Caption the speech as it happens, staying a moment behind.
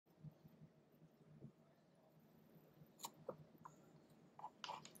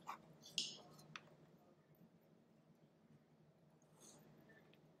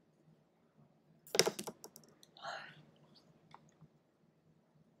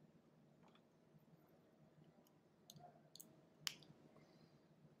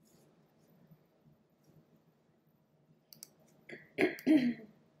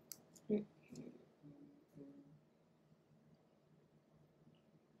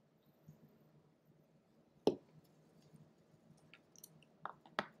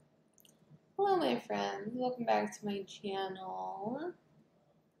my friends, welcome back to my channel.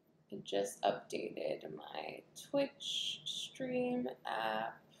 I just updated my Twitch stream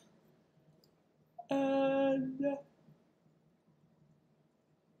app and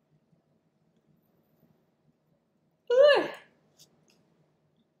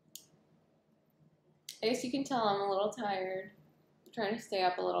I guess you can tell I'm a little tired. I'm trying to stay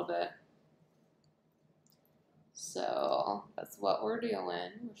up a little bit. So that's what we're doing.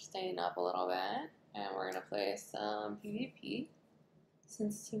 We're staying up a little bit and we're gonna play some PvP.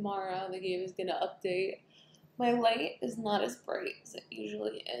 Since tomorrow the game is gonna update. My light is not as bright as it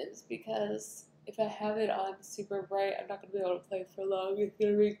usually is because if I have it on super bright, I'm not gonna be able to play for long. It's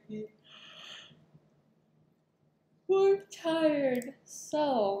gonna make me more tired.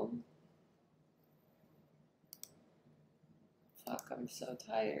 So, fuck, I'm so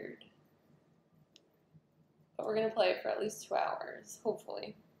tired. But we're gonna play for at least 2 hours,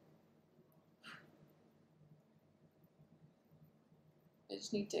 hopefully. I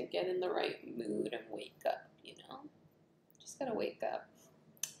just need to get in the right mood and wake up, you know? Just gotta wake up.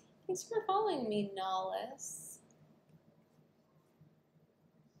 Thanks for following me, Nollis.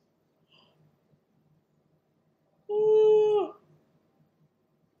 Ooh.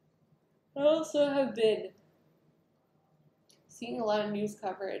 I also have been seeing a lot of news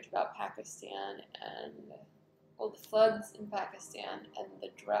coverage about Pakistan and, well, the floods in Pakistan and the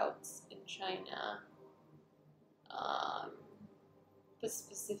droughts in China. But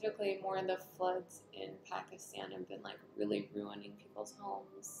specifically more the floods in Pakistan have been like really ruining people's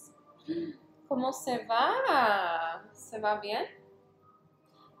homes. Comment ça va? Ça va bien?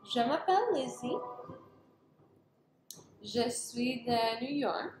 Je m'appelle Lizzie. Je suis de New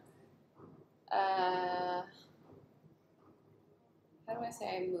York. How do I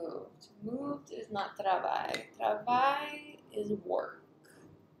say I moved? Moved is not trabalho. Trabalho is work.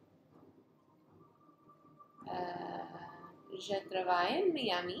 Je travaille in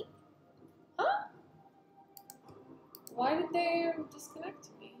Miami. Huh? Why did they disconnect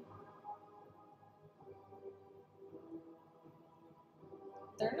me?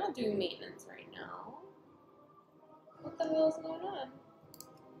 They're not doing maintenance right now. What the hell is going on?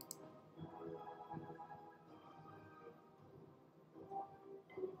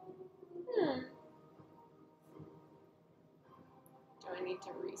 Do I need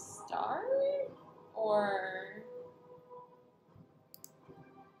to restart? Or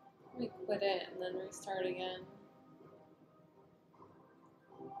let me quit it and then restart again.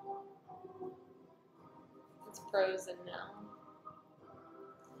 It's frozen now.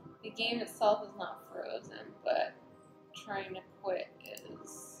 The game itself is not frozen, but trying to quit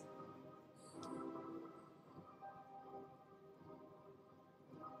is.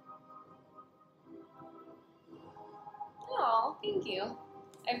 Oh, thank you.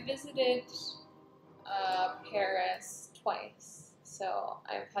 I visited Paris twice, so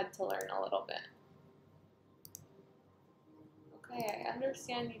I've had to learn a little bit. Okay, I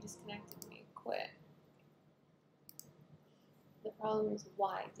understand you disconnected me. Quit. The problem is,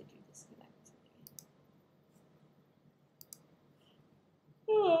 why did you disconnect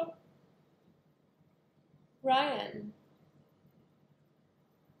me? Oh. Ryan.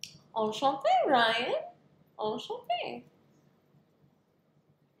 Enchanté, Ryan. Enchanté.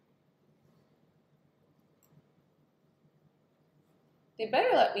 They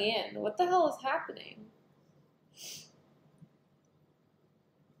better let me in. What the hell is happening?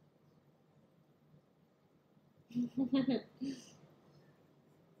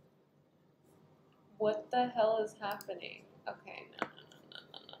 What the hell is happening? Okay, no.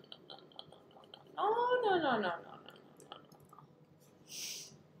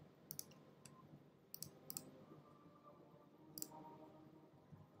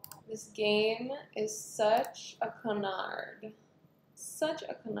 This game is such a canard. Such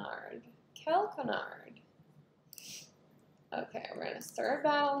a canard. Quel canard. Okay, we're gonna start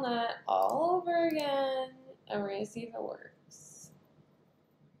Battle.net all over again, and we're gonna see if it works.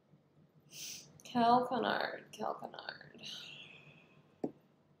 Quel canard. Quel canard.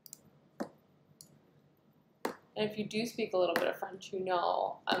 And if you do speak a little bit of French, you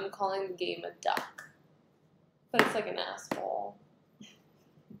know I'm calling the game a duck. But it's like an asshole.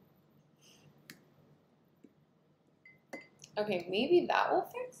 Okay, maybe that will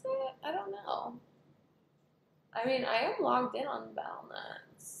fix it? I don't know. I mean, I am logged in on Battle.net.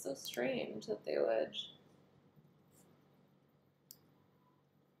 It's so strange that they would.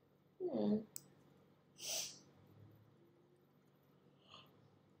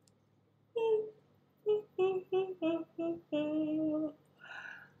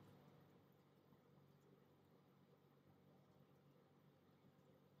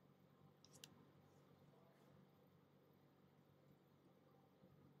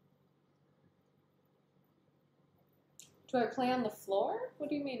 Do I play on the floor? What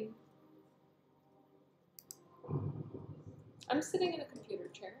do you mean? I'm sitting in a computer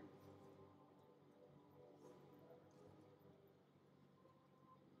chair.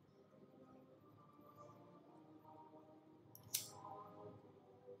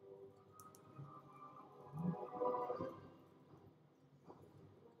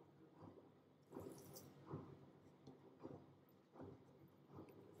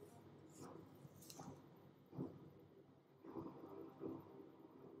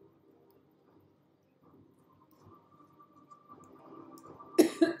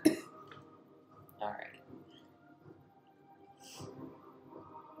 All right.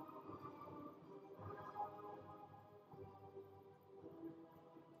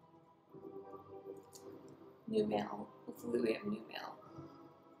 New mail. Hopefully we have new mail.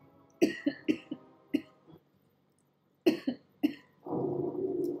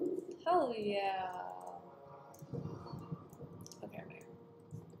 Hell yeah. Okay, wait.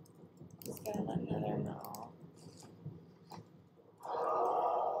 Just gotta let another know.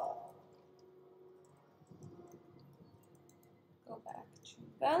 Go back to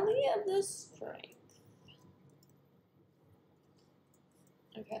Valley of the Strength.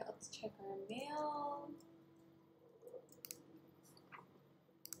 Okay, let's check our mail.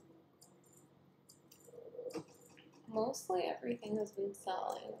 Mostly everything has been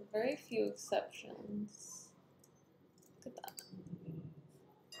selling, with very few exceptions. Look at that.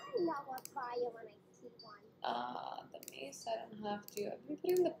 I love a fire when I see one. The mace, I don't have to. I've been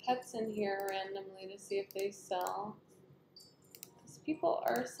putting the pets in here randomly to see if they sell. Because people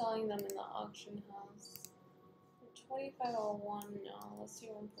are selling them in the auction house. 2501, no. Let's do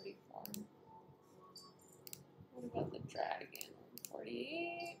 144. What about the dragon?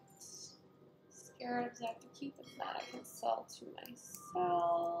 148. Scarabs I have to keep, if not I can sell to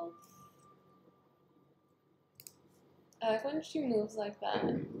myself. I like when she moves like that.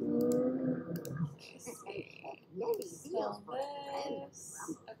 Let me see. Sell this.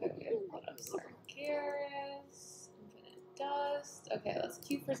 Okay, we have put up Sargeras. Infinite Dust. Okay, let's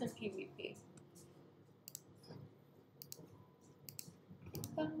queue for some PvP.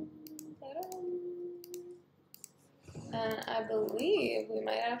 And I believe we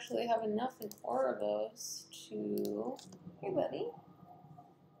might actually have enough in Ouroboros to... Hey, buddy.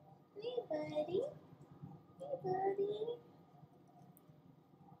 Hey, buddy. Hey, buddy.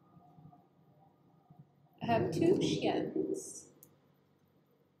 I have 2 Xians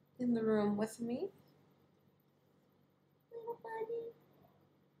in the room with me. Little buddy.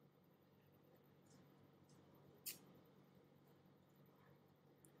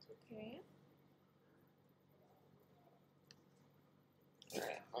 Okay.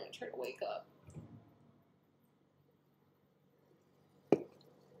 Alright, let me try to wake up.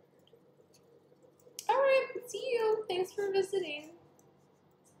 Alright, see you. Thanks for visiting.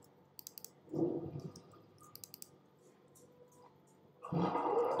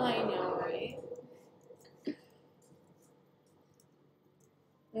 I know, right?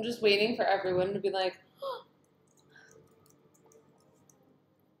 I'm just waiting for everyone to be like,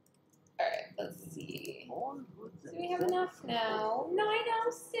 alright, let's see. Do we have enough now?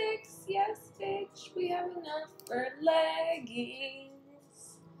 906. Yes, bitch. We have enough for leggings.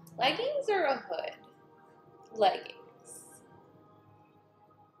 Leggings or a hood? Leggings.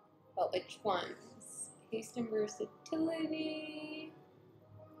 But which ones? Haste and versatility.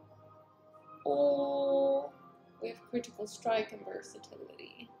 Oh, we have critical strike and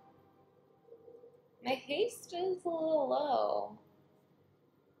versatility. My haste is a little low.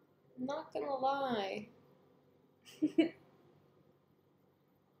 I'm not gonna lie.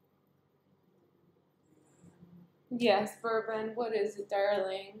 Yes, Bourbon, what is it,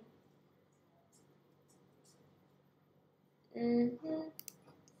 darling?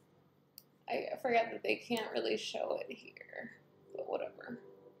 I forget that they can't really show it here, but whatever.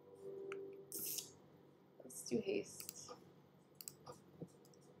 Let's do haste.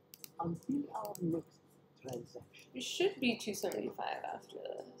 Until our next transaction. It should be 275 after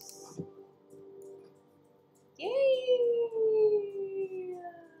this. Yay!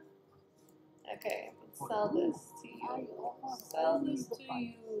 Okay, let's sell this to you. Sell this to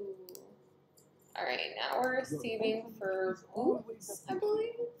you. Alright, now we're saving for boots, I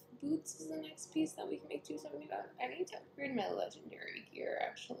believe. Boots is the next piece that we can make 275. I need to upgrade my legendary gear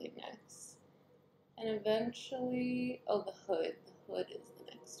actually next. And eventually, oh, the hood. The hood is the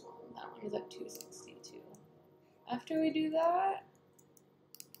next one. That one is at 262. After we do that,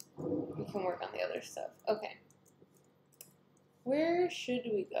 we can work on the other stuff. Okay. Where should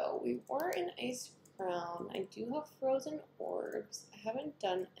we go? We were in Ice Crown. I do have frozen orbs. I haven't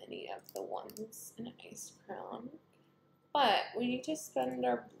done any of the ones in Ice Crown. But we need to spend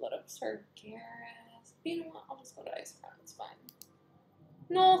our blood of Sargeras. But you know what? I'll just go to Icecrown. It's fine.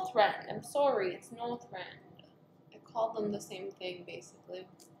 Northrend. I'm sorry. It's Northrend. I called them the same thing, basically.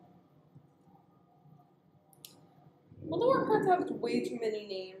 Well, the war cards have way too many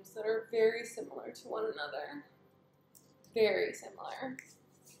names that are very similar to one another. Very similar.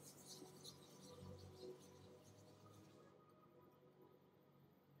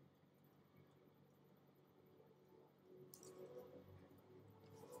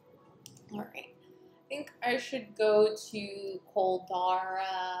 Alright. I think I should go to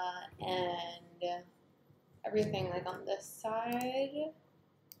Koldara and everything like on this side.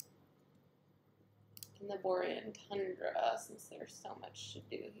 In the Borean Tundra, since there's so much to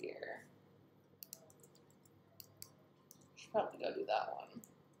do here. Should probably go do that one.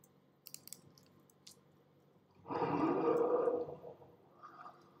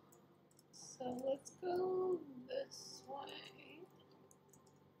 So let's go this way.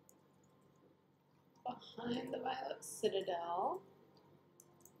 Behind the Violet Citadel.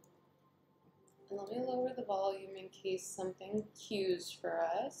 And let me lower the volume in case something cues for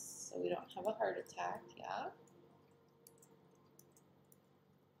us, so we don't have a heart attack yet.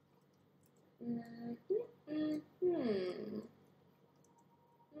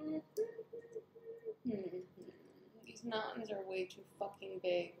 These mountains are way too fucking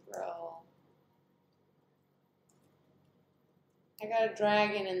big, bro. I got a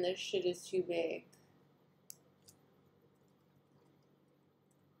dragon and this shit is too big.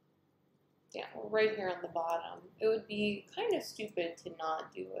 Yeah, we're right here on the bottom. It would be kind of stupid to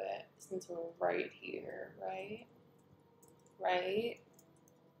not do it since we're right here, right? Right?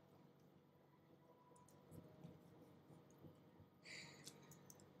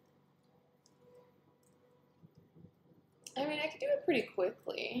 I mean, I could do it pretty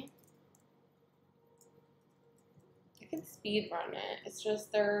quickly. I can speed run it. It's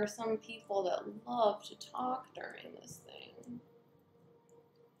just there are some people that love to talk during this thing.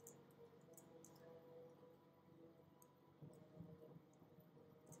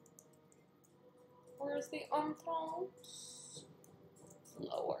 Where's the entrance? It's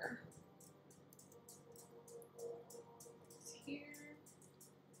lower. It's here.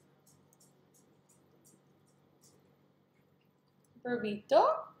 Burbito?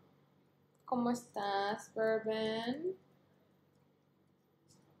 ¿Cómo estás, Bourbon?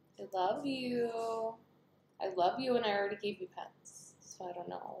 I love you. I love you and I already gave you pets. So I don't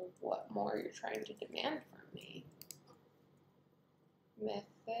know what more you're trying to demand from me.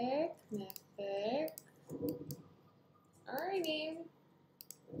 Mythic, mythic. Alrighty.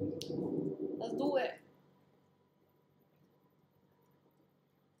 Let's do it.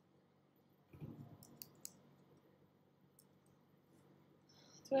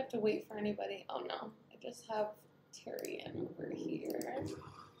 Do I have to wait for anybody? Oh no. I just have Tyrion over here.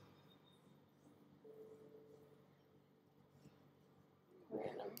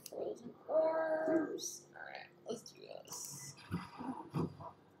 Random frozen orbs. Alright, let's do this.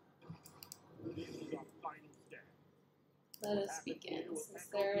 Let us begin, since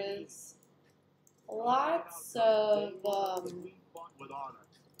there is lots of loot.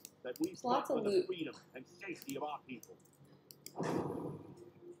 Freedom and safety of our people.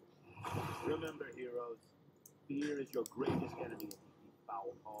 Remember, heroes, fear is your greatest enemy in these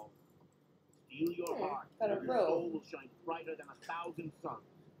foul halls. Steel your heart, got a and your robe. soul will shine brighter than 1,000 suns.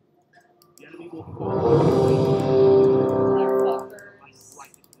 The enemy will fall.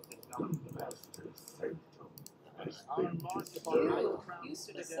 Our march upon You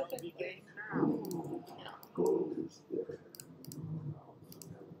specifically. begins now.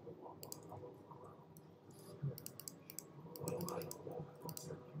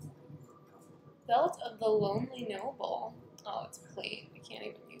 Belt of the Lonely Noble. Oh, it's a plate. We can't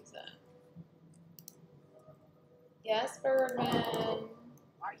even use it. Yes, Bourbon.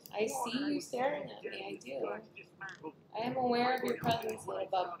 I see you staring at me. I do. I am aware of your presence, little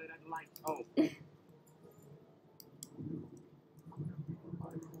bub.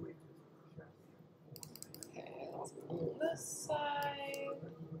 Okay, let's go on this side.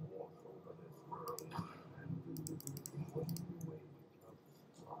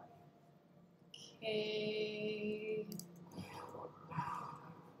 Okay.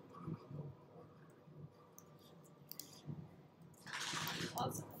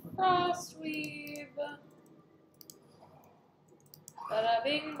 Lots of Frostweave. Bada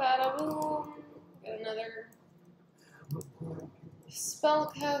bing, bada boom. Got another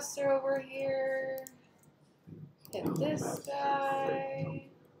spellcaster over here. Hit this guy.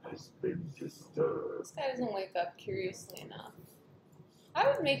 This guy doesn't wake up, curiously enough. I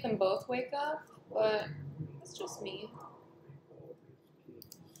would make them both wake up, but it's just me.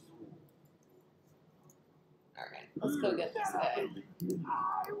 let's go get this guy.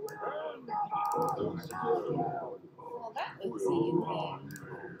 Well, that looks easy.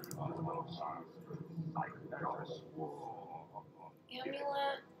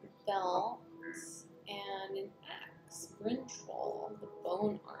 Amulet, belt, and an axe. Brintroll, the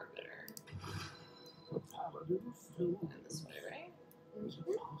Bone Arbiter. And this way, right?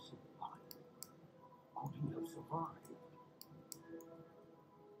 Mm-hmm.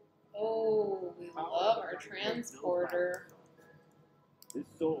 Oh, we love our transporter. This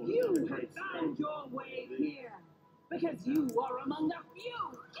soul You have found your way here because you are among the few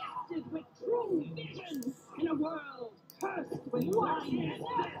gifted with true vision in a world cursed with blindness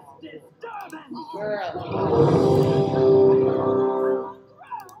and disturbance. Girl.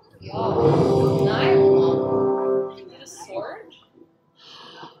 Yo, knife. Is it a sword?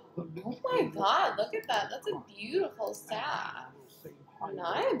 Oh my god, look at that. That's a beautiful staff.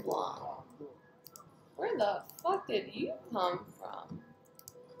 Nibelung. Where the fuck did you come from?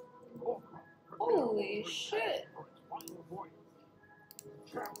 Holy shit.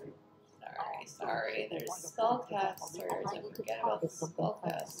 Sorry. There's spellcasters. I forget about the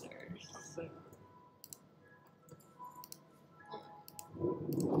spellcasters.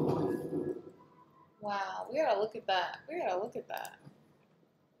 Wow, we gotta look at that.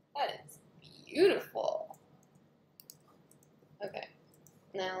 That is beautiful. Okay,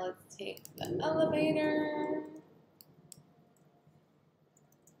 now let's take the elevator.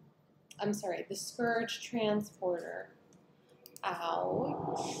 I'm sorry, the Scourge Transporter.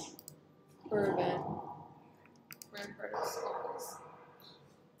 Ouch. Bourbon. Rampart of Skulls.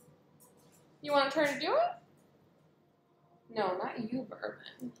 You want to try to do it? No, not you,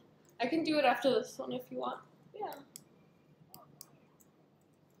 Bourbon. I can do it after this one if you want. Yeah.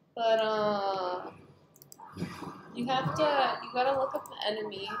 But, you gotta look up the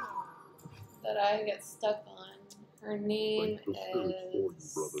enemy that I get stuck on. Her name Thank the Spirit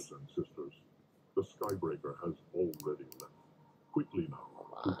is... for you, brothers and sisters. The Skybreaker has already left. Quickly now,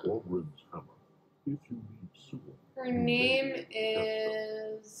 to Waldred's hammer. If you leave soon... Her name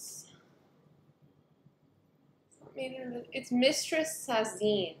is... It's Mistress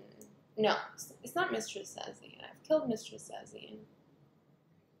Sazine. No, it's not Mistress Sazine. I've killed Mistress Sazine.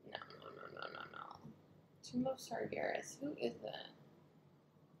 No. Tomb of Sargeras. Who is that?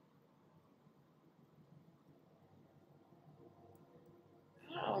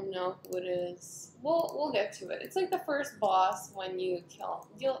 I don't know who it is. We'll get to it. It's like the first boss when you kill.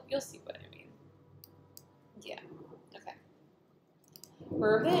 You'll see what I mean. Yeah. Okay.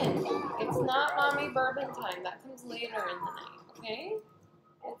 Bourbon. It's not mommy bourbon time. That comes later in the night. Okay.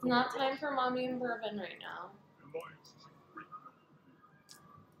 It's not time for mommy and bourbon right now.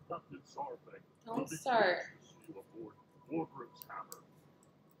 Don't start. Waldred's hammer.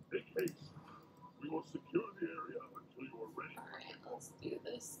 Make haste. We will secure the area until you are ready. Alright, let's do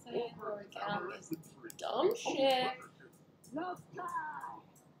this thing where we get on this dumb shit. The sky.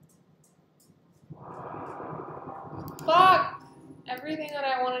 Fuck! Everything that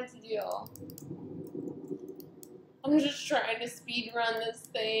I wanted to do. I'm just trying to speedrun this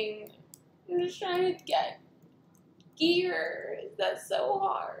thing. I'm just trying to get gear. Is that so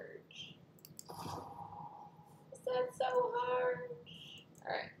hard? Is that so hard?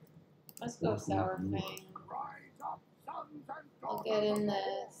 Alright. Let's go, Sour Fang. I'll get in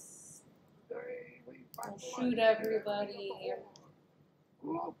this. I'll shoot everybody.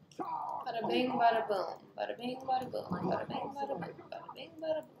 Bada bing, bada boom. Bada bing, bada boom. Bada bing, bada boom. Bada bing,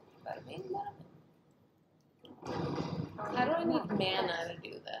 bada boom. Bada bing, bada boom. How do I need mana to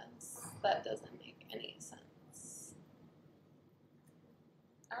do this? That doesn't make any sense.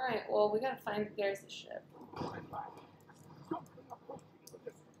 Alright, well, we gotta find. There's the ship. Here we go.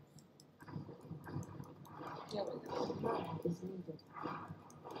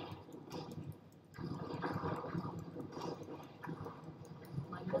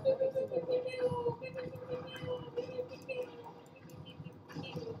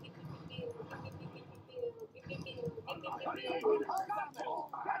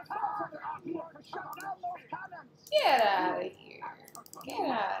 Get out of here. Get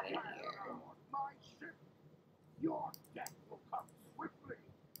out of here. Your death will come swiftly.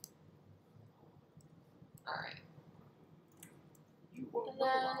 Alright. And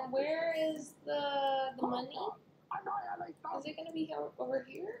then where is the money? Is it gonna be over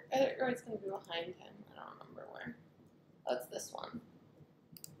here? Or it's gonna be behind him? I don't remember where. Oh, it's this one.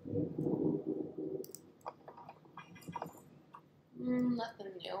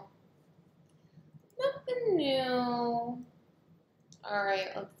 Nothing new. Nothing new. Alright,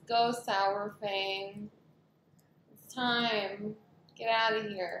 let's go, Sour Fang. It's time. Get out of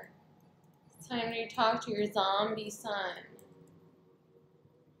here. It's time to talk to your zombie son.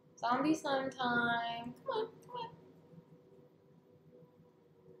 Zombie son time. Come on, come on.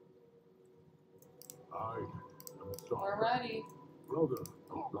 I am We're sorry, ready. brother.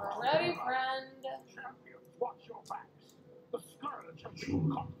 We're ready, friend. Champions, watch your backs. The scourge has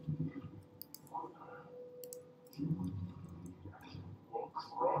been caught. Will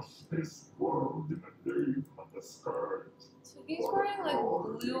cross this world in the name of the scourge. So he's wearing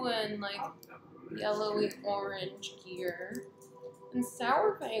like blue and like yellowy orange gear. And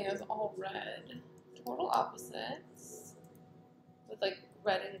Sourfang is all red. Total opposites. With like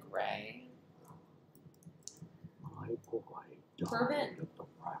red and gray. My boy died Bourbon. at the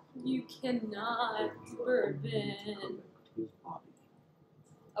raft. You cannot, Bourbon. Collect his body.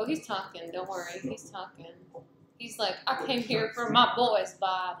 Oh, he's talking. Don't worry. He's talking. He's like, I came here for my boy's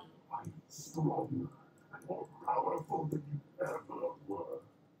body. I'm stronger and more powerful than you ever were.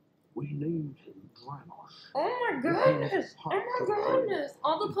 We named him Dranos. Oh my goodness! Oh my goodness!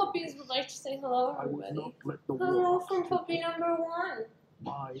 All the puppies would like to say hello, I would everybody. not let the Hello wolves from take puppy him. number 1.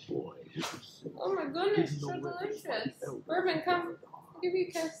 My boy is safe. Oh my goodness, He's so no ready for the delicious. elders Bourbon, of come. Eridar. Give me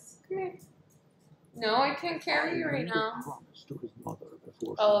a kiss. Come here. No, I can't carry you right He made a now. promise to his mother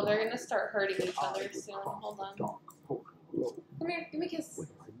before Oh, she they're died. gonna start hurting each I other would soon. cross Hold the on. dark portal alone. Come here. Give me a kiss. When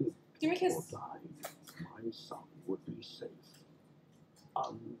I lived Give me a or kiss. died, my son would be safe,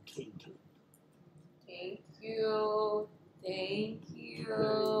 untainted. Thank you. Thank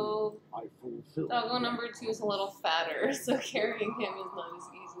you. I fulfilled. Doggo number 2 is a little fatter, so carrying him is not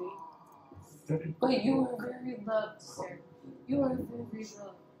as easy. But you are very loved, sir. You are very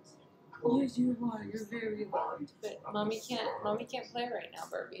loved. Yes, you are. You're very loved. But mommy can't play right now,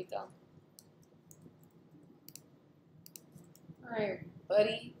 Barbito. All right,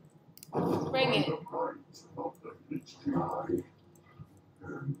 buddy. Bring it.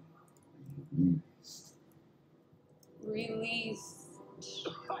 Release.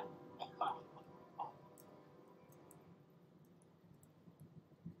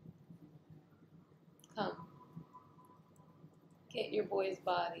 Come. Get your boy's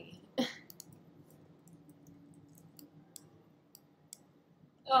body.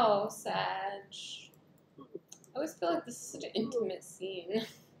 Oh, Sag. I always feel like this is such an intimate scene.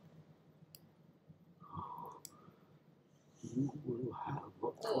 You will have a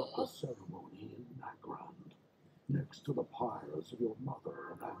proper ceremony in Nagrand, next to the pyres of your mother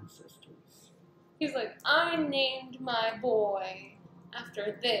and ancestors. He's like, I named my boy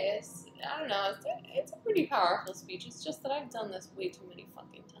after this. I don't know. It's a pretty powerful speech. It's just that I've done this way too many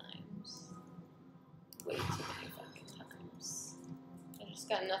fucking times. Way too many fucking times. I just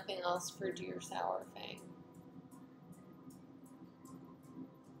got nothing else for dear Sourfang.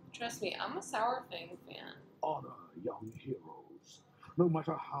 Trust me, I'm a Sourfang fan. Honor young heroes, no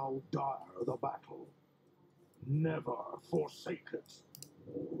matter how dire the battle. Never forsake it.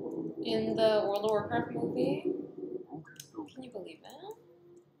 In the World of Warcraft movie? Can you believe it?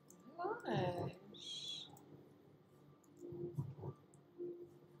 Oh my gosh.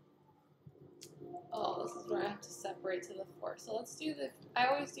 Oh, this is where I have to separate to the 4. So let's do the. I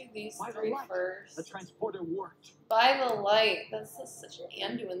always do these By the 3 light, first. The transporter worked. By the light. That's such an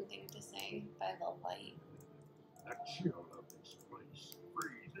Anduin thing to say. By the light. The chill of this place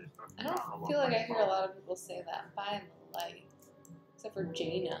freezes the I don't feel like I hear a lot of people say that. By the light. Except for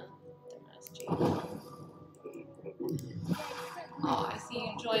Jaina. Dumbass Jaina. Oh, I see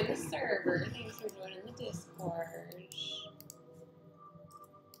you joined the server. Thanks for joining the Discord.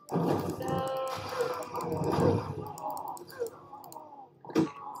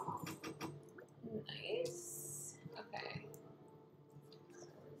 Nice. Okay.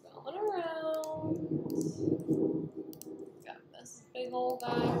 So we're going around. Got this big old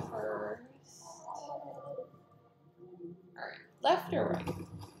guy first. Alright. Left or right?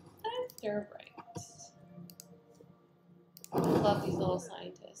 Left or right? I love these little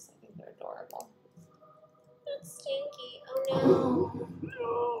scientists. I think they're adorable. That's Stinky. Oh no.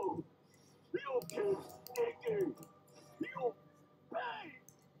 No! You killed Stinky! You bang!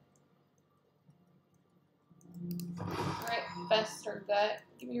 Alright, best or gut.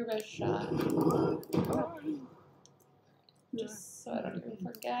 Give me your best shot. Just so I don't even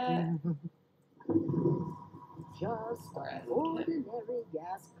forget. Just Right. an ordinary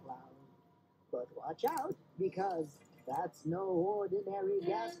gas cloud. But watch out, because that's no ordinary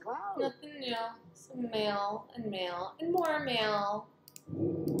gas cloud. Nothing new. Some mail and mail and more mail.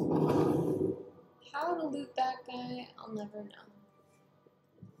 How to loot that guy, I'll never know.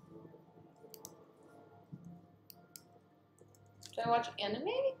 Do I watch anime?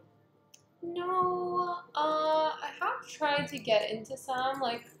 No. I have tried to get into some.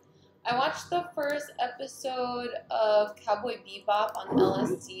 Like, I watched the first episode of Cowboy Bebop on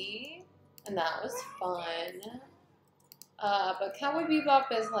LSD, and that was fun. But Cowboy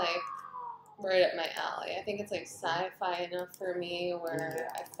Bebop is like right up my alley. I think it's like sci-fi enough for me where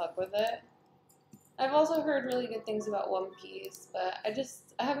I fuck with it. I've also heard really good things about One Piece, but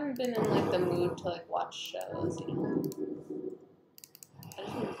I haven't been in like the mood to like watch shows, you know. I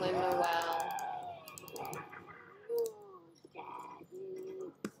just been playing my WoW.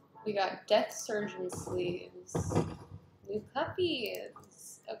 We got Death Surgeon sleeves. New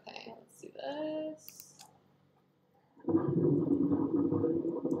puppies. Okay, let's do this.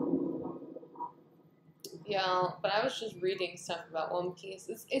 Yeah, but I was just reading stuff about One Piece.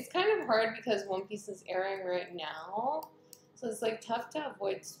 It's kind of hard because One Piece is airing right now. So it's like tough to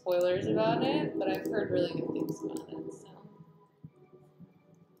avoid spoilers about it, but I've heard really good things about it, so.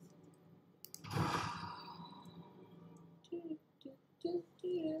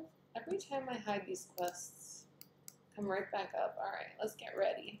 Every time I hide these quests, come right back up. Alright, let's get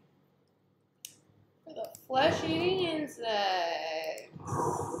ready for the flesh-eating insects.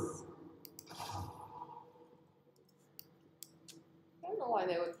 I don't know why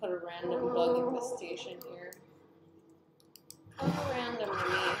they would put a random bug infestation here. Kind of random to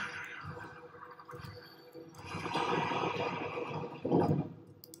me.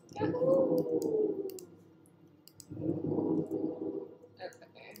 Yahoo!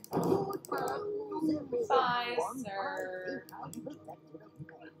 Okay. Bye, sir.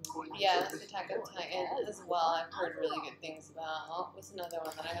 Yes, Attack on Titan as well. I've heard really good things about. What's another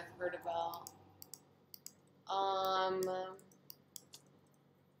one that I have heard about?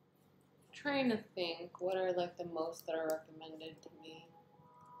 Trying to think. What are like the most that are recommended to me?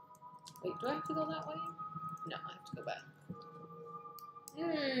 Wait, do I have to go that way? No, I have to go back.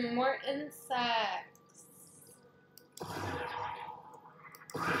 More insects.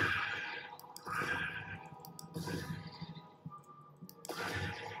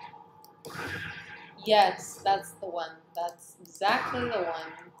 Yes, that's the one. That's exactly the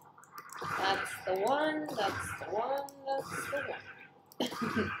one. That's the one. That's the one. That's the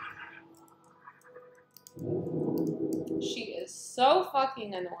one. She is so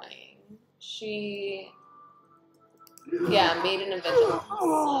fucking annoying. Yeah, Maiden of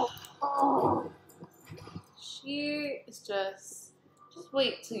Vigilance. She is just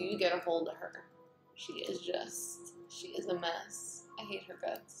wait till you get a hold of her. She is a mess. I hate her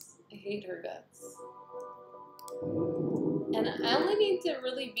guts. I hate her guts. And I only need to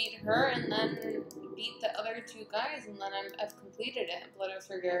really beat her and then beat the other two guys, and then I've completed it. Blood of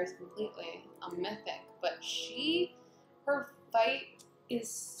Sargeras completely. I'm mythic. But her fight is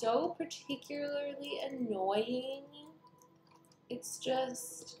so particularly annoying. It's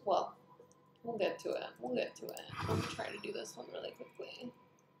just, well, we'll get to it. We'll get to it. I'm gonna try to do this one really quickly.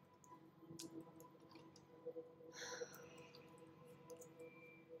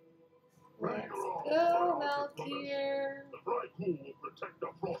 Let's go, Valkyr. The dry pool will protect the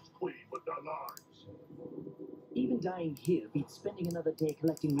Frost Queen with their lives. Even dying here beats spending another day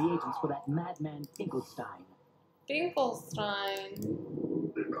collecting reagents for that madman Finkelstein. Finkelstein.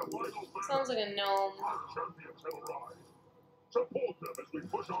 Sounds like a gnome. Champions have arrived. Support them as we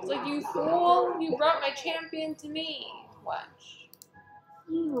push on. It's like, you fool! You brought my champion to me. Watch.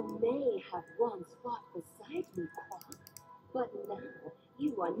 You may have once fought beside me, Quack, but now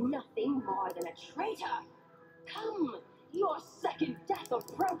you are nothing more than a traitor. Come, your second death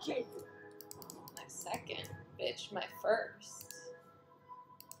approaches. My second, bitch, my first.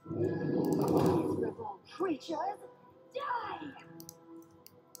 Miserable creatures, die!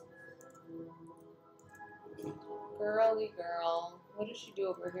 Girly girl. What does she do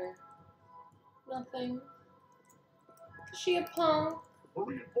over here? Nothing. Is she a punk? The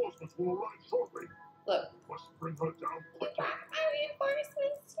reinforcements will arrive shortly. Look. Must bring her down quickly. My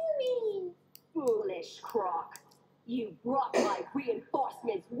reinforcements to me. Foolish Croc. You brought my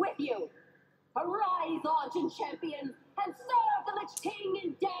reinforcements with you. Arise, Argent Champion, and serve the Lich King in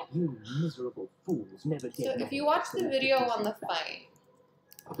death. You miserable fools never did. So if you watch the video on the fight,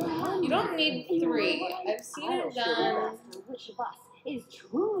 you don't need 3. I've seen it done. Which of us is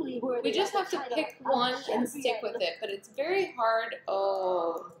truly worthy? We just have to pick one and stick with it, but it's very hard.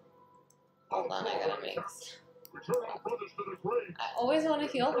 Oh. Hold on, I gotta mix. Return our brothers to the grave. I always want to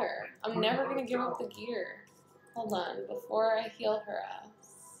heal her. I'm never gonna give up the gear. Hold on, before I heal her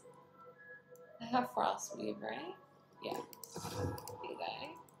ass. I have Frostweave, right? Yeah.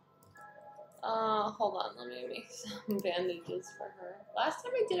 Okay. Hold on, let me make some bandages for her. Last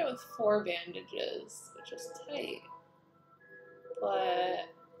time I did it with 4 bandages, which is tight. But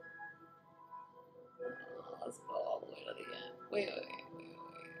let's go all the way to the end. Wait.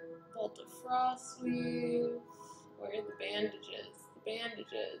 Frost Weave. Where are the bandages? The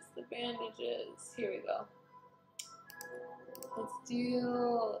bandages. The bandages. Here we go. Let's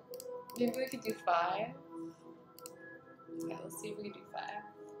do. Maybe we could do 5. Okay, let's see if we can do 5.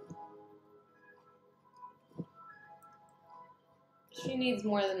 She needs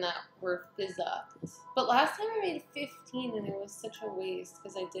more than that. We're fizzed. But last time I made 15 and it was such a waste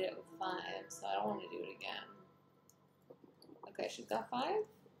because I did it with 5, so I don't want to do it again. Okay, she's got 5?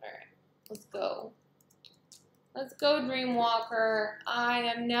 Alright, let's go. Let's go, Dreamwalker. I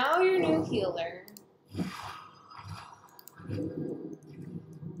am now your new healer.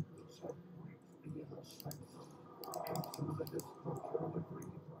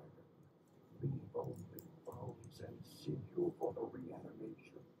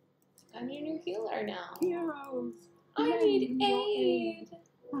 I'm your new healer now. Heroes, I need aid.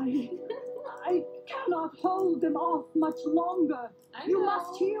 I cannot hold them off much longer. I You know.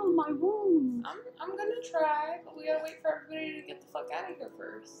 must heal my wounds. I'm gonna try, but we gotta wait for everybody to get the fuck out of here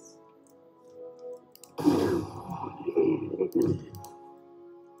first.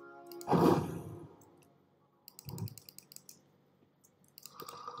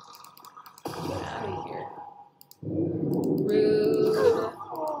 Get out of here. Rude.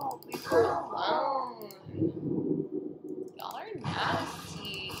 Leave her alone. Y'all are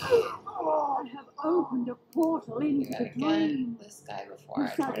nasty. I have opened a portal We into gotta the get dream. this guy before Your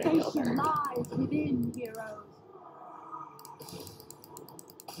I try to heal salvation her. lies within, heroes.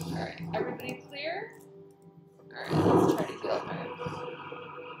 Alright, everybody clear? Alright, let's try to heal her.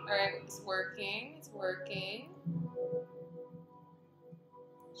 Alright, it's working. It's working.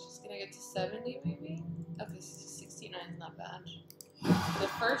 She's gonna get to 70 maybe? Okay, 69 is not bad. The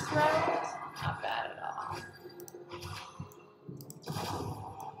first round, not bad at all.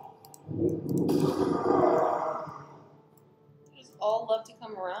 They just all love to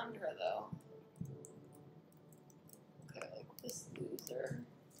come around her though. Okay, like this loser.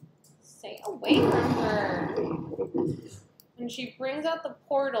 Stay away from her. When she brings out the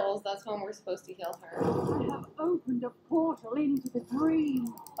portals, that's when we're supposed to heal her. I have opened a portal into the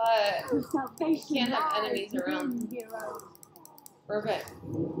dream. But Your salvation can't have lies enemies within, around. heroes. perfect.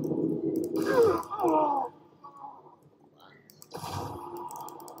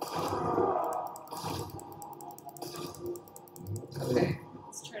 Okay,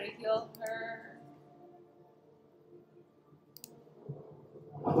 let's try to heal her.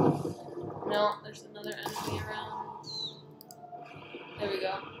 No, there's another enemy around. There we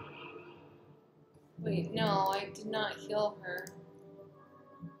go. Wait, no, I did not heal her.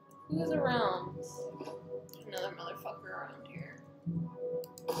 Who's around? There's another motherfucker around here.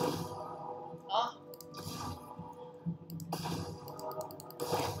 Oh.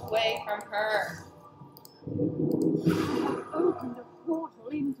 Away from her. Opened a portal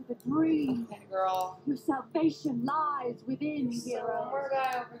into the dream. Okay, girl. Your salvation lies within, There's one hero. more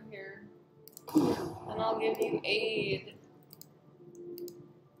guy over here. And I'll give you aid.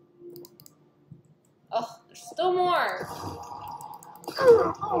 Oh, there's still more.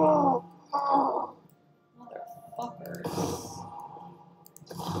 Motherfuckers.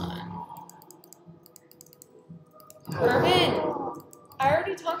 Come on. Bourbon! I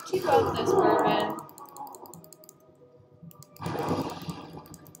already talked to you about this, Bourbon.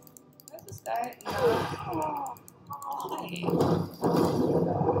 Where's this guy?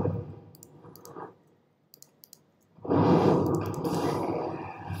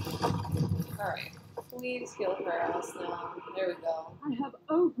 Alright, please heal her ass now. There we go. I have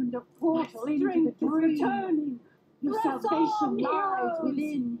opened a portal My into the strength is dream. returning. Your Press salvation on, lies heroes.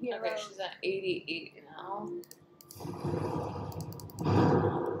 within, hero. Okay, she's at 88 now.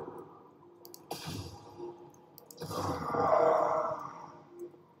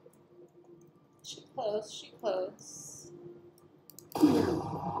 She close, she close. Don't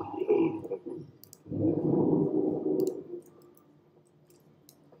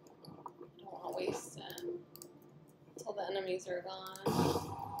want to waste it until the enemies are gone.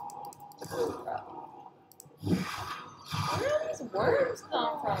 Where do these worms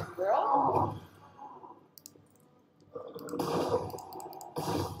come from, girl?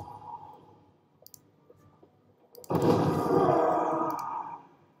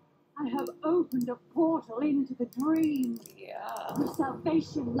 I have opened a portal into the dream. Yeah. Your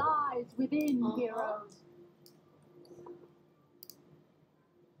salvation lies within, Uh-huh. heroes.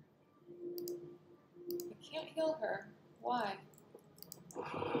 I can't heal her. Why?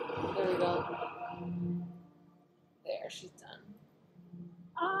 There we go. There, she's done.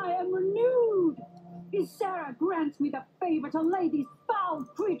 I am renewed. Ysera grants me the favor to lay these foul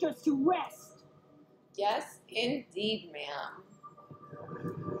creatures to rest. Yes, indeed, ma'am.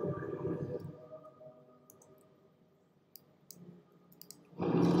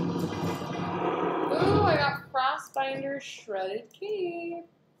 shredded cape.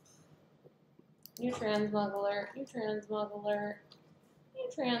 New transmog alert, new transmog alert, new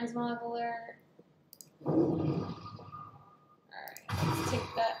transmog alert. Alright, let's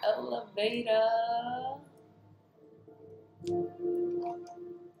take that elevator.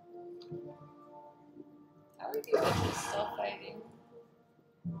 How are you bitches still fighting?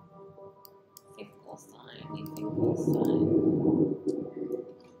 Faithful sign, a faithful sign.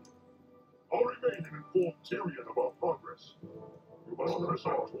 I'll remain and inform Tyrion of our progress. You must press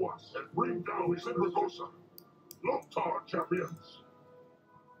on to us and bring down Isindragosa. Loktar champions.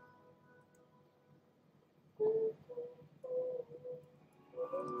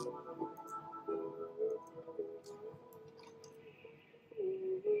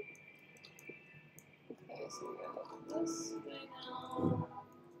 Okay, so we gotta go this way now.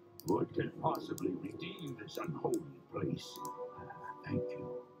 What can possibly redeem this unholy place? Thank you.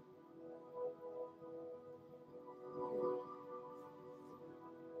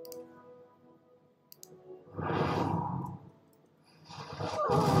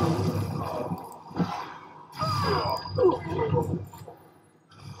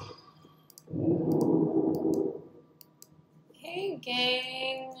 Hey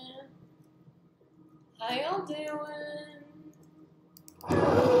gang, how y'all doing? How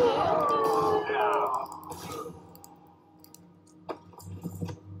y'all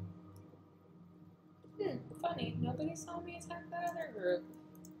doing? Funny, nobody saw me attack that other group.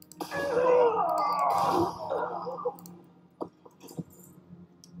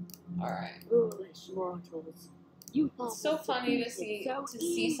 Alright. Foolish mortals. You thought It's so this funny to defeated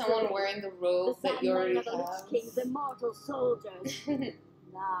see so someone easily. wearing the The robe that you already Sandmen of the Lich King's have. immortal soldiers.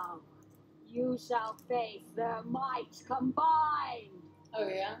 Now, you shall face their might combined. Oh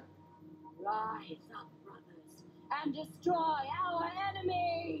yeah? Rise up, brothers, and destroy our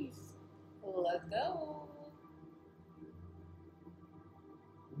enemies. Let's go.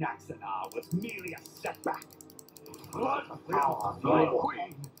 Naxanar was merely a setback. Blood power, my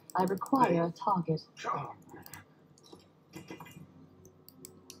queen. I require a target.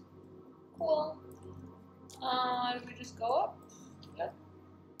 Cool. Did we just go up? Yep.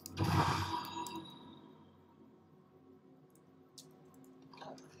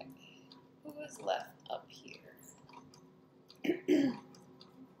 Okay. Who is left up here?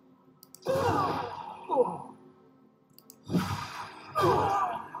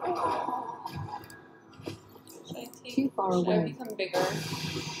 Should I take, Too far should I away. become bigger?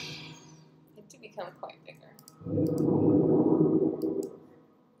 I do become quite bigger.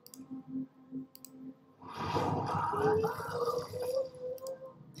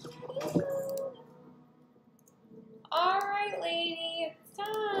 Alright, lady, it's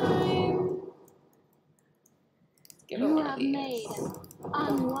time. Let's give her You one have of these. made an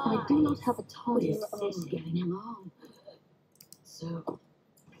unwise I do not have a target. decision. Getting him home. So,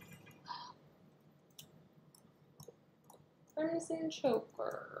 Crimson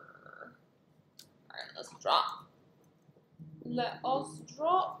Choker. Alright, let's drop. Let us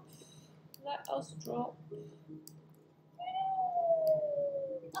drop. Let us drop.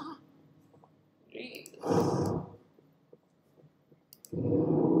 Jeez. Hold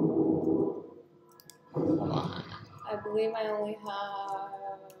on. I believe I only have,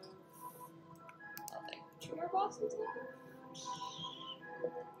 I think, 2 more bosses left.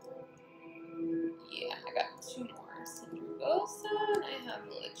 Yeah, I got 2 more. Sindragosa, and I have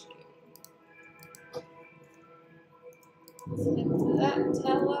the Lich King. Let's head to that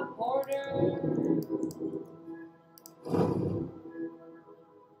teleporter.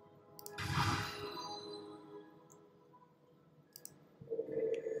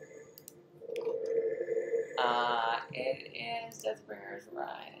 It is Deathbringer's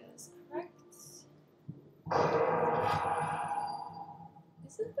Rise, correct?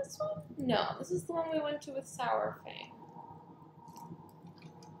 Isn't this one? No, this is the one we went to with Sourfang.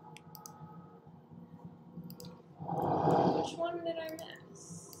 Which one did I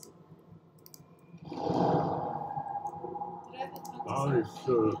miss? Did I have to talk to I Sourfang?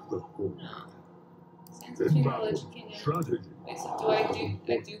 serve the Horde. No. Stands In between the battle, Lich King and... strategy. Wait, so do I do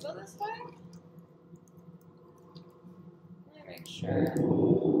go this way? Let me make sure.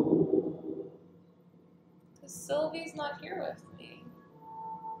 Because Sylvie's not here with me.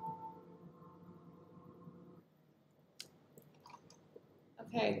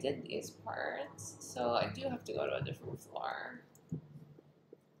 Okay, I did these parts, so I do have to go to a different floor.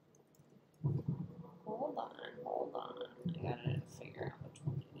 Hold on, hold on. I gotta figure out which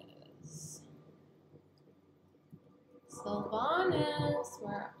one it is. Sylvanas,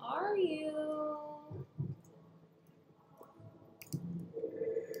 where are you?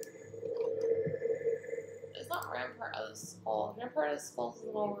 It's not Rampart, the skull. Different part of the skull is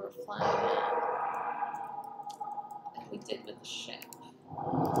the one we were flying at. Like we did with the ship.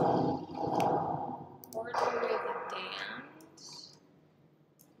 Oratory of the Damned.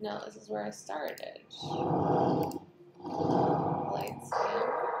 No, this is where I started. Lightscale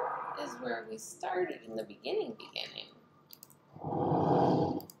is where we started in the beginning.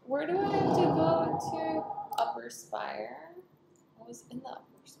 Where do I have to go to? Upper Spire? I was in the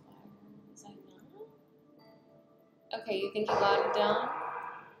Upper Spire. Was I not? Okay, you think you got it down?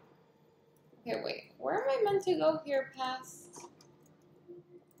 Okay, wait. Where am I meant to go here past?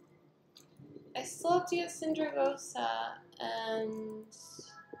 I still have to get Sindragosa and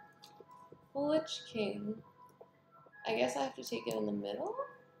Lich King. I guess I have to take it in the middle?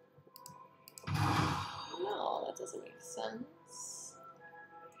 No, that doesn't make sense.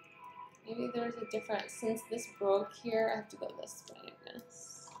 Maybe there's a different, since this broke here, I have to go this way, I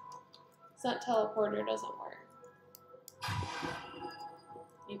guess. It's not teleporter, doesn't work.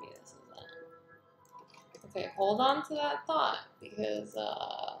 Maybe this is it. Okay, hold on to that thought, because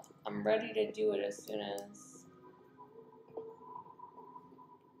I'm ready to do it as soon as...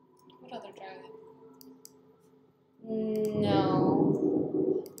 What other dragon?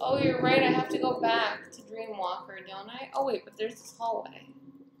 No. Oh, you're right, I have to go back to Dreamwalker, don't I? Oh wait, but there's this hallway.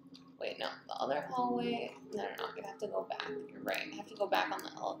 Wait, no, the other hallway... No, you have to go back. You're right, I have to go back on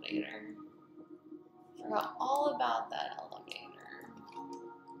the elevator. Forgot all about that elevator.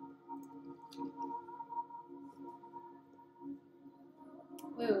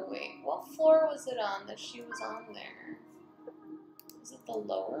 Wait. What floor was it on that she was on there? Was it the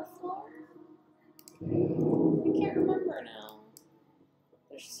lower floor? I can't remember now.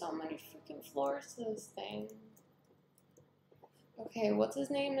 There's so many freaking floors to this thing. Okay, what's his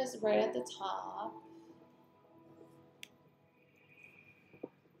name is right at the top.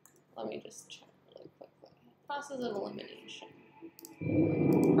 Let me just check really quickly. Process of elimination.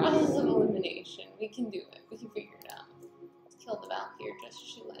 Process of elimination. We can do it. We can figure it out. Let's kill the Valkyrie just as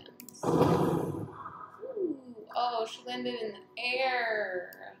she lands. Ooh. Oh, she landed in the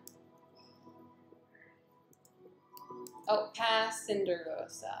air. Oh, past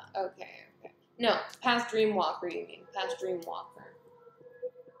Sindragosa. Okay. No, past Dreamwalker, you mean. Past Dreamwalker.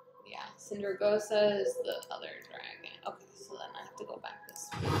 Yeah, Sindragosa is the other dragon. Okay, so then I have to go back this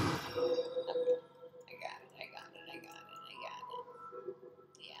way. Okay, I got it.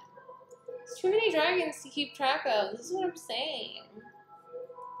 Yeah. There's too many dragons to keep track of. This is what I'm saying.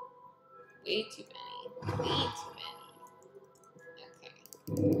 Way too many. Okay.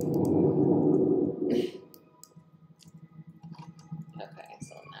 Okay,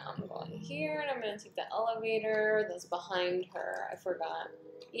 so now I'm going here, and I'm going to take the elevator that's behind her. I forgot.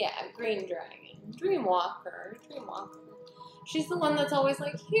 Yeah, Green Dragon. Dreamwalker. She's the one that's always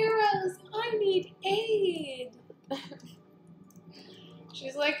like, heroes, I need aid.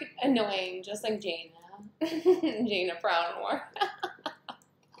 She's like annoying, just like Jaina. Jaina Proudmoore.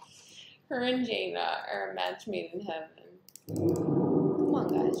 Her and Jaina are a match made in heaven. Come on,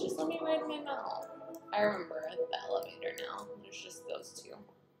 guys, just let me ride my mouth. I remember the elevator now. There's just those two.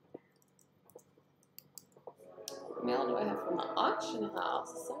 What mail do I have from the auction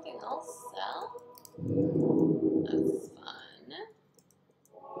house? Does something else sell? That's fun.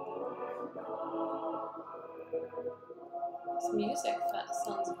 This music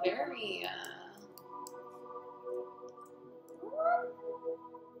sounds very,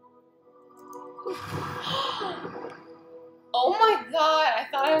 Oh my god, I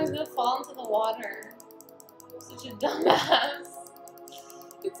thought I was gonna fall into the water. I'm such a dumbass.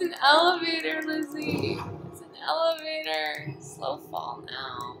 It's an elevator, Lizzie. It's an elevator. Slow fall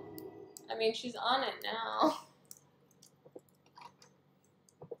now. I mean, she's on it now.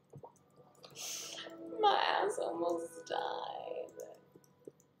 My ass almost died.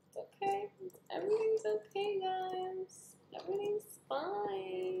 It's okay. Everything's okay, guys. Everything's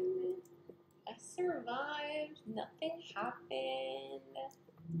fine. I survived. Nothing happened.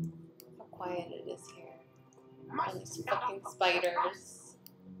 Look how quiet it is here. All these fucking spiders.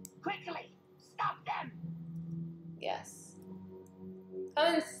 Quickly, stop them! Yes.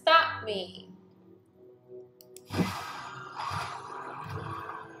 Come and stop me.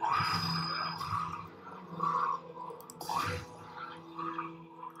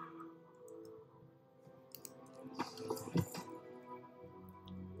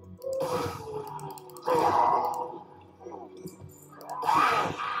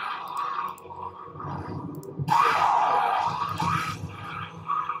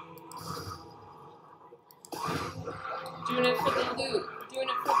 Doing it for the loot. Doing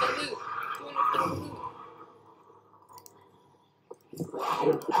it for the loot. Doing it for the loot.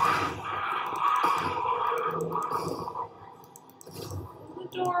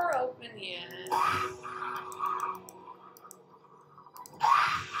 door open yet?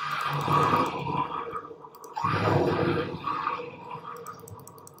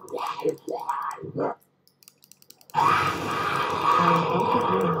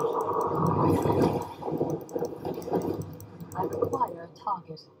 I require a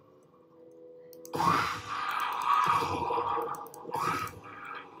target.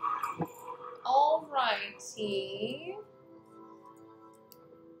 Alrighty.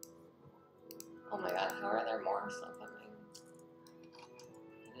 Oh my god, how are there more still coming?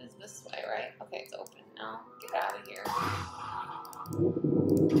 It is this way, right? Okay, it's open now. Get out of here.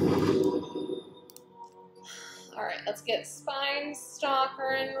 Alright, let's get Spine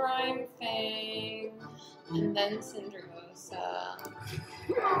Stalker and Rhyme Fang. And then Cindergosa.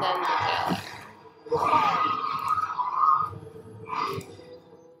 And then the Jailer.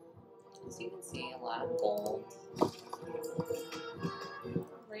 As you can see, a lot of gold.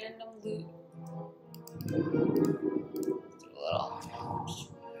 Random loot. Let's do a little.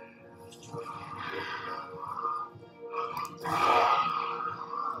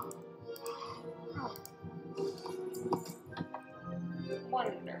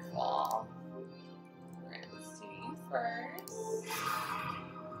 Wonderful. Alright, let's do you first.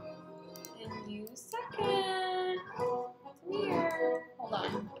 And you second. Come here. Hold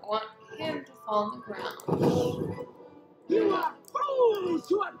on. I want him to fall on the ground. You are fools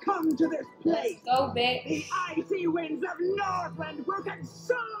who have come to this place! Let's go, The bitch. icy winds of Northland will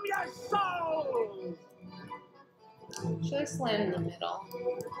consume your souls! Should I slam in the middle?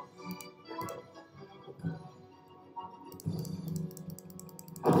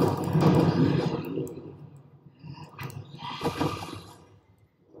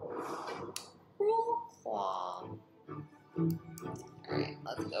 Cruel Claw. Alright,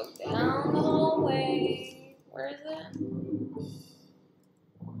 let's go down the hallway. Where is it?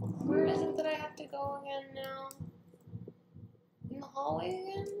 Where is it that I have to go again now? In the hallway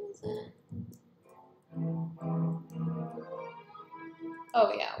again, is it?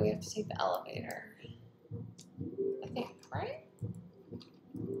 Oh yeah, we have to take the elevator. I think, right?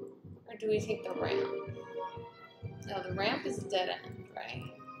 Or do we take the ramp? No, the ramp is a dead end, right?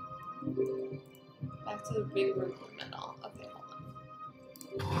 Back to the big room in the middle. Okay, hold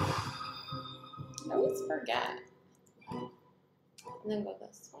on. I always forget. And then go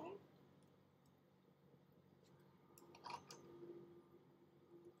this way.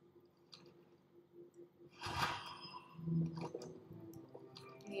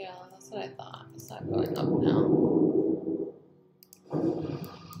 Yeah, that's what I thought. It's not going up now.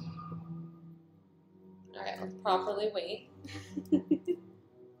 Alright, let's properly wait. And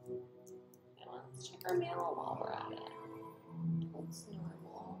let's check our mail while we're at it. Looks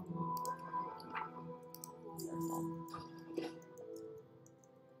normal. Wonderful.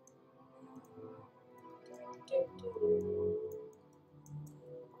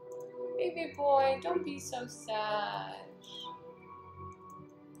 Baby boy, don't be so sad.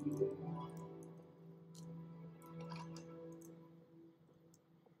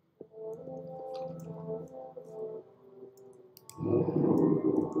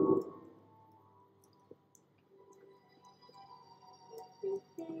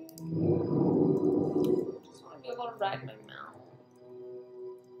 Just want to be able to ride my mount.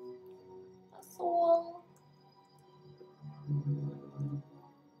 That's all.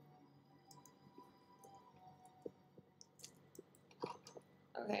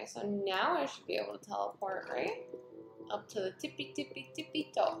 Okay, so now I should be able to teleport, right? Up to the tippy tippy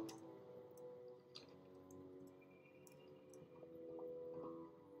tippy top.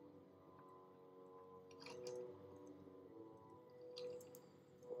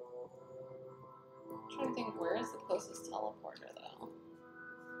 I'm trying to think, where is the closest teleporter though?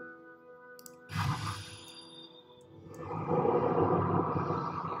 Here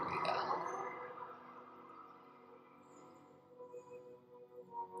we go.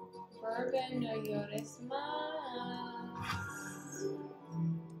 Bourbon, no llores más.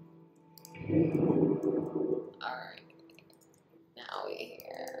 Alright. Now we're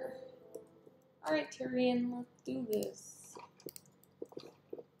here. Alright, Tyrion, let's do this.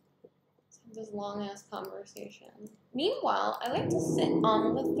 This long ass conversation. Meanwhile, I like to sit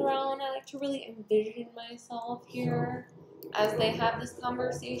on the throne. I like to really envision myself here as they have this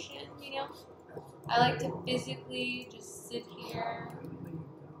conversation, you know? I like to physically just sit here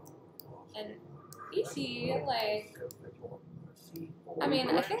and easy, like, I mean,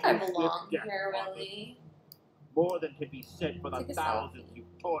 I think I belong here, really. More than can be said for the Take a thousands selfie.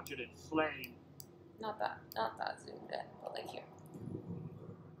 you've tortured and slain. Not that zoomed in, but like here.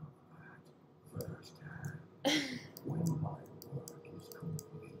 When my work is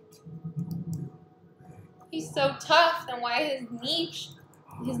complete, He's so tough, then why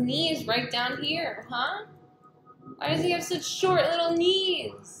his knee is right down here, huh? Why does he have such short little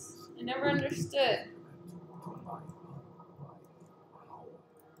knees? I never understood.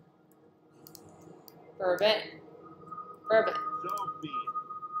 Bourbon. Bourbon. So be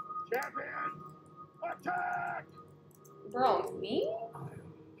it. Champion, attack! Bro, me?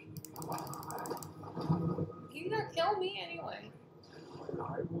 He's gonna kill me anyway.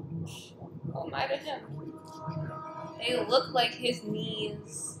 Who am I to him? They look like his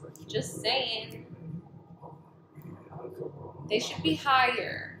knees. Just saying. They should be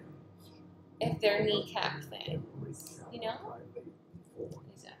higher if they're kneecap things. You know?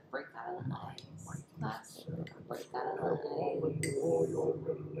 He's gonna break out of the eyes. Classic. Break out of the eyes. Your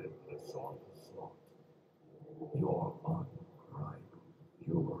relentless onslaught. Your unrivaled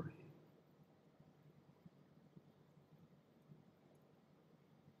fury.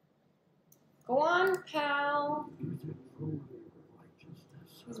 Go on, pal. Is it truly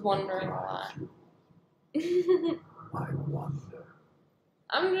righteousness? He's wondering a lot. I wonder.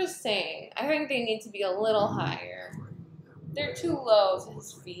 I'm just saying, I think they need to be a little higher. They're too low to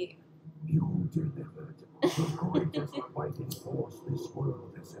his feet. You delivered the greatest fighting force this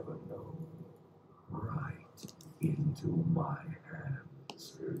world has ever known. Right into my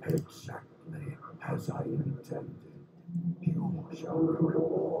hands. Exactly as I intended. You shall be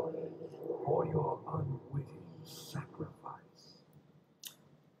rewarded for your unwitting sacrifice.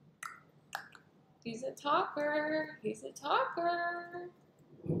 He's a talker. He's a talker.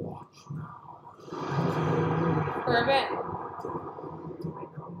 Watch now. Bourbon. To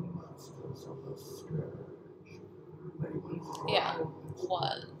become masters of the scourge. They will Yeah, strive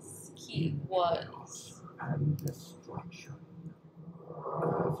was. He was. and destruction.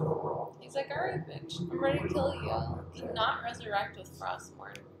 As a rock He's like, alright, bitch. I'm ready to kill you. Cannot resurrect with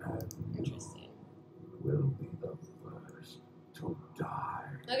Frostmourne. and Interesting. will be the first to die.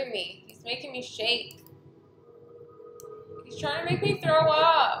 Look at me. He's making me shake. He's trying to make me throw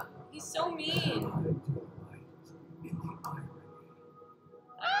up. He's so I mean. delight in the irony.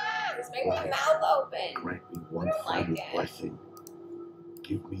 Ah, he's making my mouth open. Grant me one don't like final it. blessing.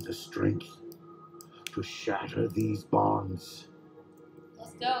 Give me the strength to shatter these bonds.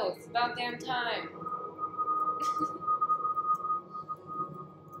 Let's go. It's about damn time.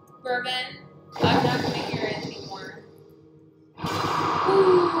 Bourbon, I'm not gonna hear it anymore.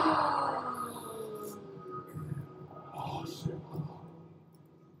 Ooh. Awesome.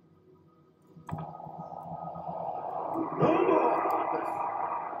 No more,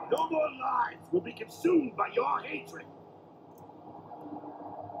 Arthas. No more lives will be consumed by your hatred.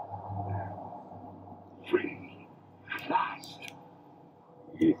 Free. Fast.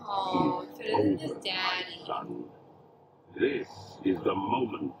 It Oh, is if it isn't his over, my daddy. son. This is the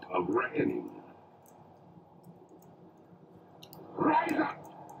moment of reckoning. Rise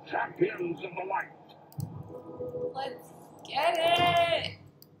up, champions of the light. Let's get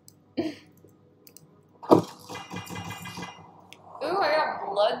it. Ooh, I got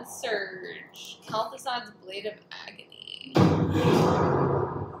Blood Surge. Kalthassad's Blade of Agony. Oh,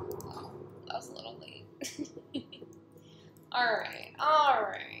 that was a little late. Alright,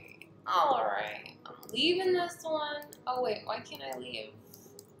 alright, alright. I'm leaving this one. Oh wait, why can't I leave?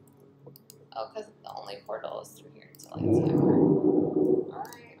 Oh, because the only portal is through here to Lightshammer.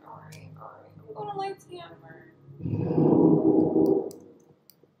 Alright, alright, alright. I'm going to Lightshammer.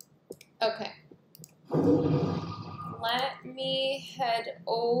 Okay. Let me head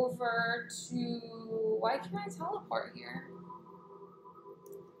over to... Why can't I teleport here?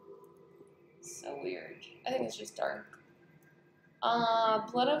 So weird. I think it's just dark.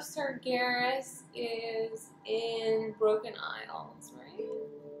 Blood of Sargeras is in Broken Isles, right?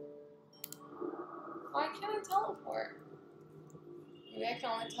 Why can't I teleport? Maybe I can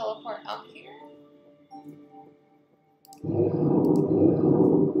only teleport up here? Hold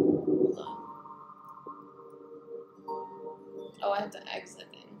on. Oh, I have to exit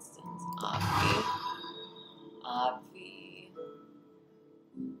the instance. Obvi. Obvi.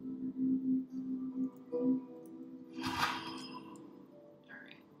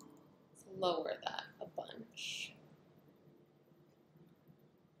 Alright. Let's lower that a bunch.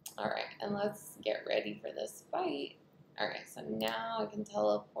 Alright, and let's get ready for this fight. Alright, so now I can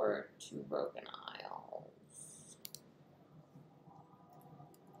teleport to Broken Isles.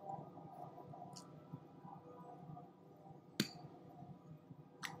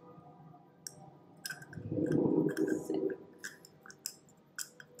 Sick.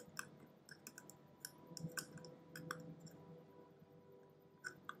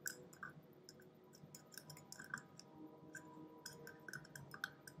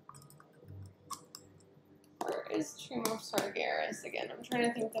 is Trimo Sargeras again? I'm trying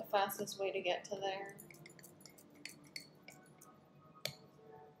to think the fastest way to get to there.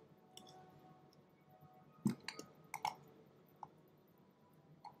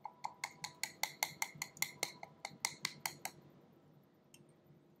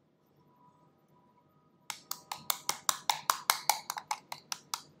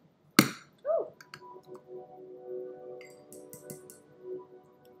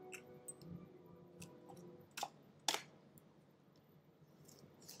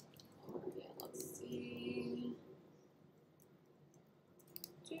 Let's see.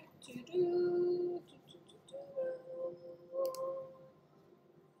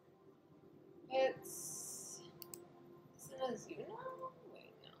 It's... Is it Azuna?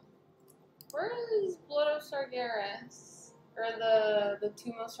 Wait, no. Where is Blood of Sargeras? Or the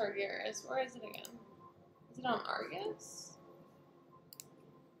Tomb of Sargeras? Where is it again? Is it on Argus?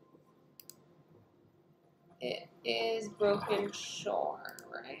 It is Broken Shore,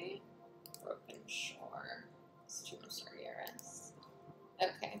 right? Broken Shore. It's Tomb of Sargeras.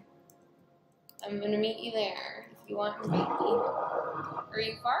 Okay. I'm gonna meet you there if you want to meet me. Are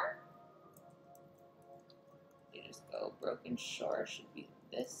you far? You just go. Broken Shore should be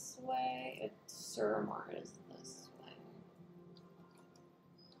this way. Suramar is this way.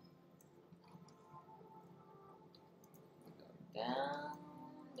 Go down,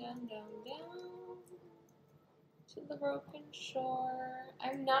 down, down, down to the Broken Shore.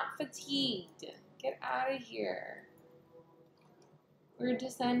 I'm not fatigued. Get out of here. We're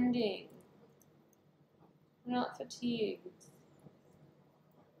descending. We're not fatigued.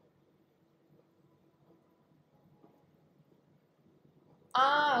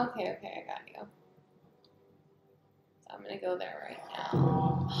 Ah, okay, I got you. So I'm gonna go there right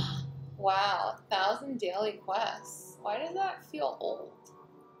now. Wow, 1,000 daily quests. Why does that feel old?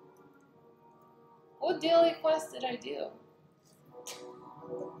 What daily quest did I do?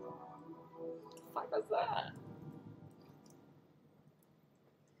 What the fuck was that?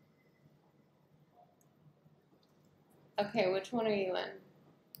 Okay, which one are you in?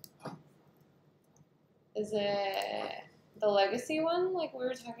 Is it the legacy one, like we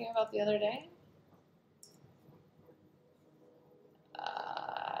were talking about the other day?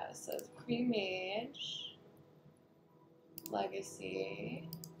 So it's pre-mage, legacy.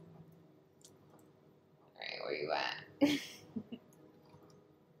 Alright, where you at?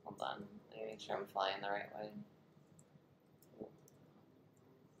 Hold on, let me make sure I'm flying the right way.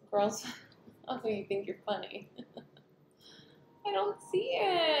 Girls, oh, you think you're funny. I don't see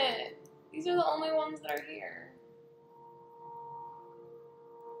it. These are the only ones that are here.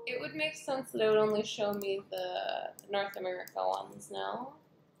 It would make sense that it would only show me the North America ones now.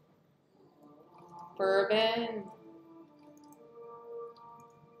 Bourbon.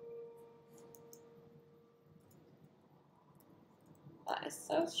 That is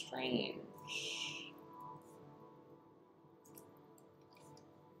so strange.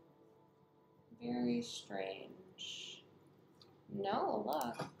 Very strange. No,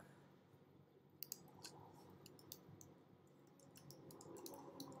 look.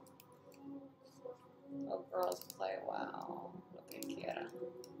 Oh, girls play WoW. Look at Kira.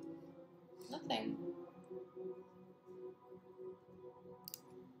 Nothing.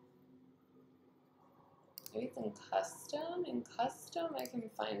 Maybe it's in custom. In custom, I can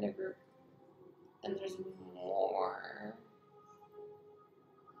find a group, and there's more.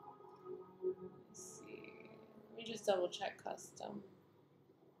 Let's see. Let me just double check custom.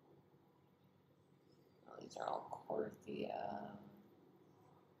 Oh, these are all Korthia.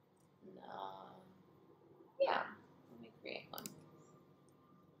 No. Yeah. Let me create one.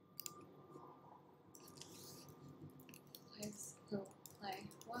 Let's go play.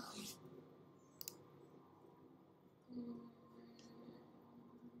 Wow.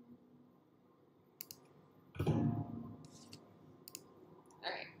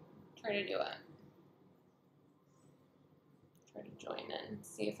 Alright, try to do it. Try to join in,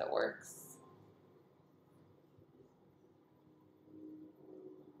 see if it works.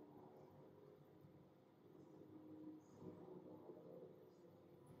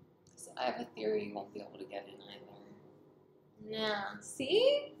 So I have a theory you won't be able to get in either. Nah,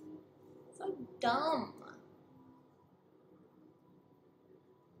 see? So dumb.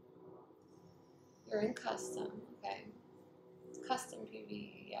 You're in custom, okay. It's custom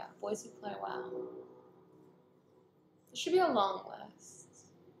PvE, yeah. Boys who play WoW. There should be a long list.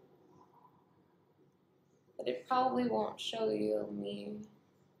 But it probably won't show you me.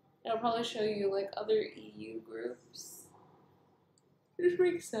 It'll probably show you like other EU groups. Which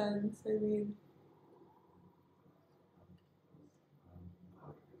makes sense, I mean.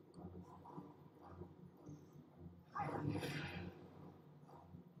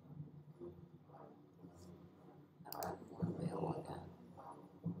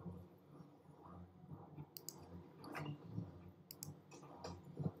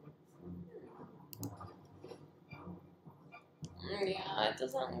 It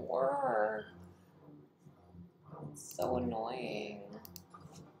doesn't work. It's so annoying.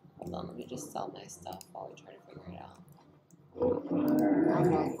 Hold on, let me just sell my stuff while we try to figure it out.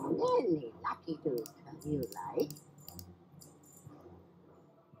 And as many lucky tools as you like.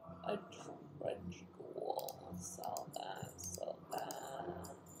 A dredge ghoul. Sell that, sell that.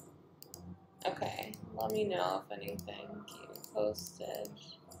 Okay, let me know if anything. Keep me posted.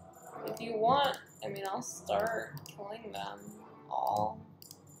 If you want, I mean, I'll start killing them all.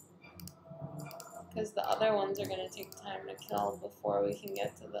 Because the other ones are going to take time to kill before we can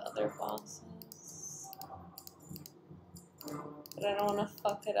get to the other bosses. But I don't want to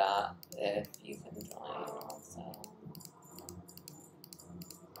fuck it up if you can join also.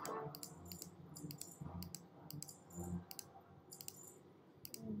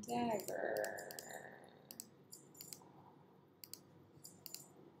 Dagger.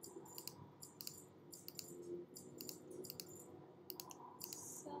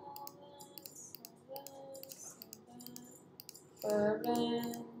 Sell that.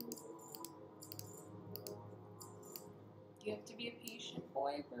 Bourbon. You have to be a patient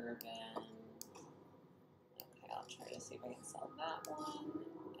boy, Bourbon. Okay, I'll try to see if I can sell that one.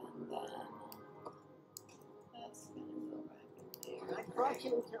 And then that's gonna go back in there. Good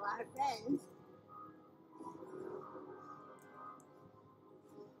fortune to our friends.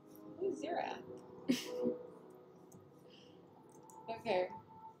 Who's Xerath? Okay.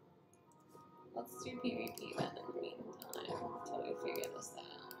 Let's do PvP then in the meantime until we figure this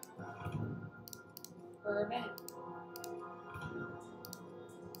out. Bourbon.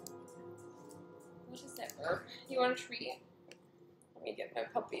 What is that, Burb? You want a treat? Let me get my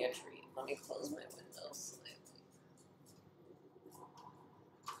puppy a treat. Let me close my windows slightly.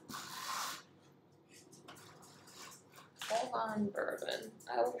 Hold on, Bourbon.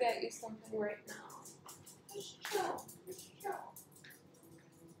 I will get you something right now. Just chill. Just chill.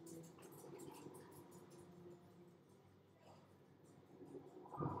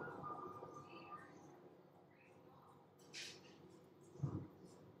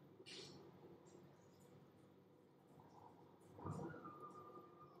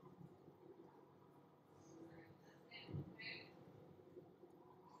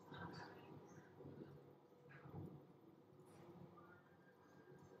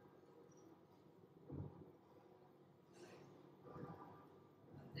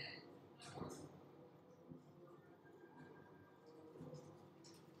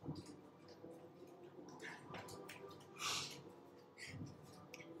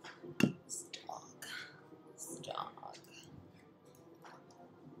 Dog.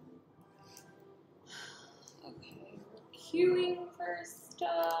 Okay, we're queuing for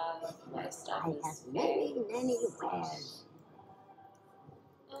stuff. My stuff I is have many fixed. wares.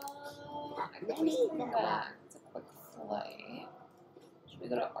 I can Many come there back. It's a quick flight. Should we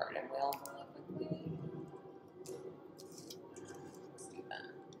go to Arden Wheel really quickly? Let's do that.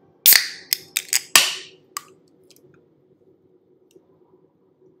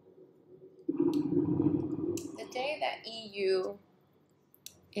 The day that EU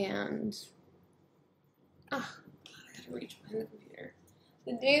and I gotta reach behind the computer.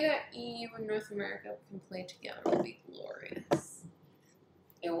 The day that EU and North America can play together will be glorious.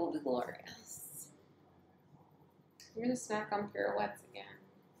 It will be glorious. I'm gonna snack on pirouettes again.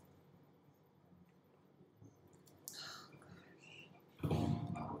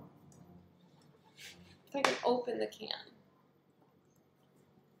 If I can open the can.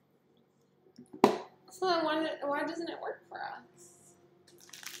 So then why doesn't it work for us?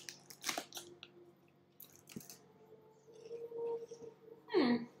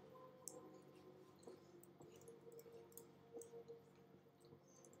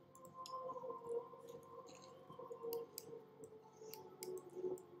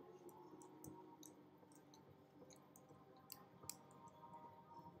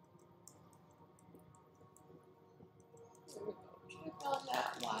 Check on that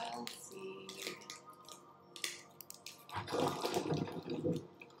wild seed. Did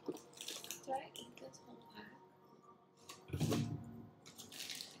I eat this whole pack?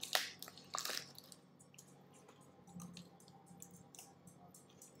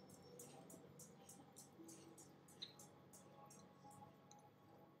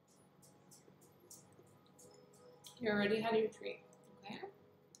 You already had your treat, okay?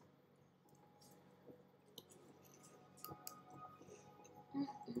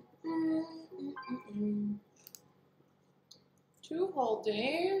 Mm-mm-mm-mm-mm. 2 whole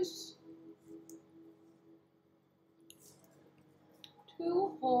days.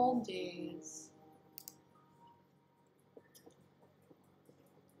 2 whole days.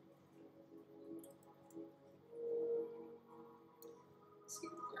 Let's see,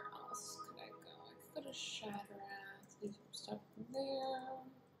 where else could I go? I could go to Shatteras, do some stuff from there.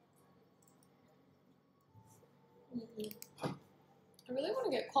 I really want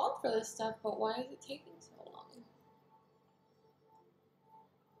to get called for this stuff, but why is it taking so long?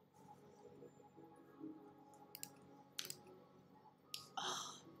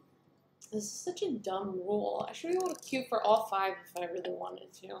 Ugh, this is such a dumb rule. I should be able to queue for all 5 if I really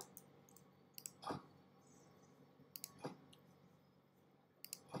wanted to.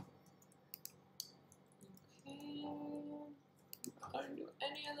 Okay. Not gonna do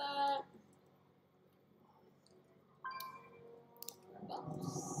any of that. Where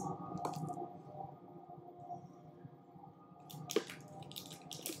else?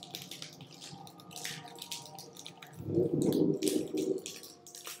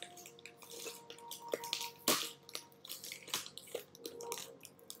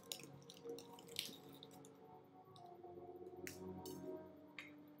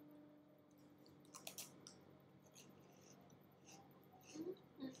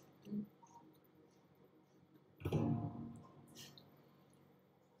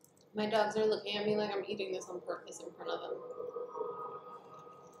 My dogs are looking at me like I'm eating this on purpose in front of them.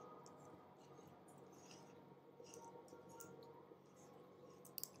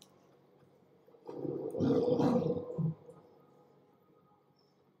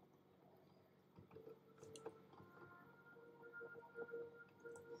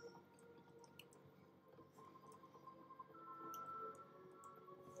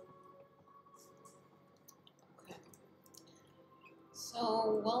 Okay.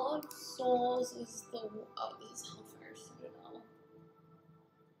 So, Well of Souls is the. Oh, this is Hellfire Citadel.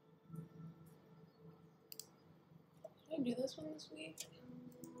 Did I do this one this week?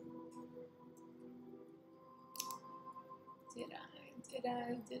 Did I?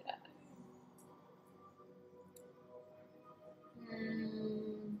 No,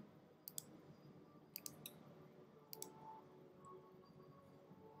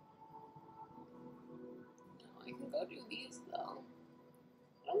 I can go do these though.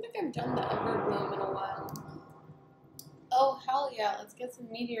 I don't think I've done the Everbloom in a while. Oh, hell yeah, let's get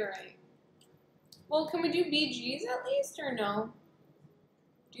some Meteorite. Well, can we do BGs at least, or no?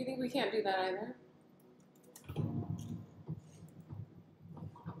 Do you think we can't do that either?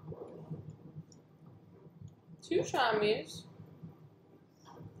 Two Shamis,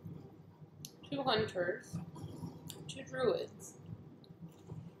 2 Hunters, 2 Druids,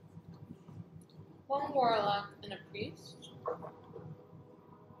 1 Warlock, and a Priest.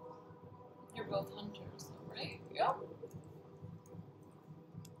 You're both Hunters, though, right? Yep.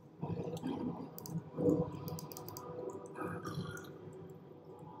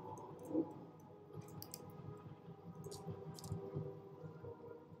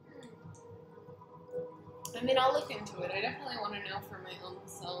 I mean, I'll look into it. I definitely want to know for my own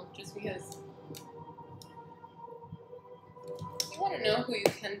self, just because you want to know who you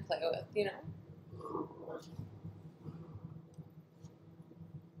can play with, you know?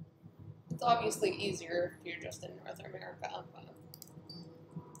 It's obviously easier if you're just in North America, but it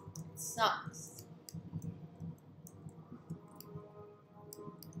sucks.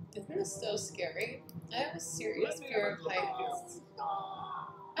 Isn't this so scary? I have a serious fear of heights.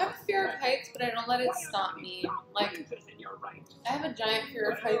 I have a fear of heights, but I don't let it stop me. Like, I have a giant fear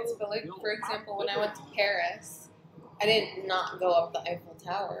of heights, but like, for example, when I went to Paris, I did not go up the Eiffel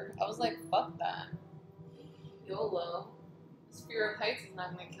Tower. I was like, fuck that. YOLO. This fear of heights is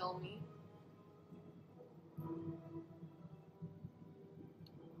not gonna kill me.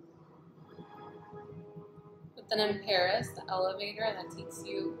 But then in Paris, the elevator that takes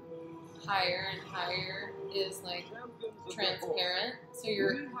you higher and higher is like transparent, so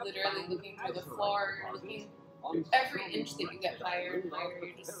you're literally looking through the floor, you're looking every inch that you get higher and higher,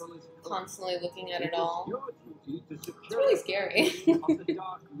 you're just constantly looking at it all. It's really scary. Your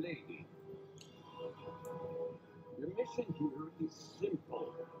mission here is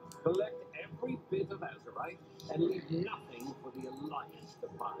simple. Collect every bit of Azurite and leave nothing for the Alliance to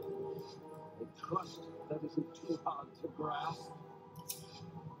find. A trust that isn't too hard to grasp.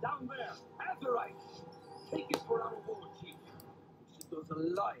 Down there, Azurite! Take it for our war chief. Should those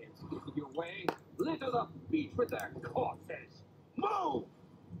Alliance get in your way, litter the beach with their corpses. Move!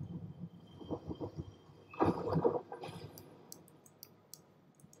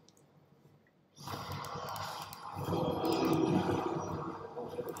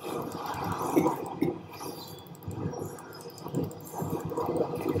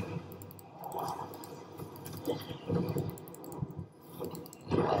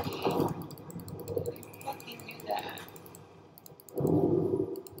 Fucking do that.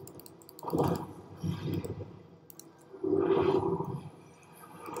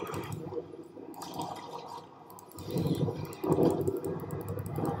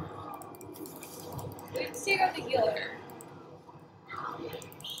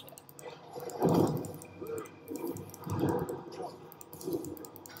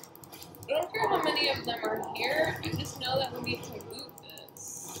 don't care how many of them are here, I just know that we need to loot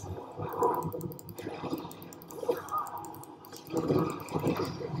this.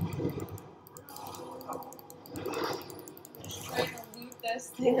 I'm just trying to loot this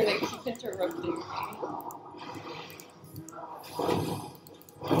thing and they keep interrupting me.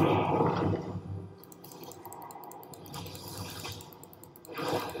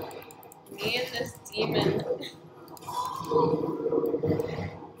 Me and this demon.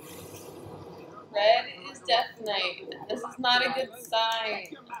 Red is Death Knight. This is not a good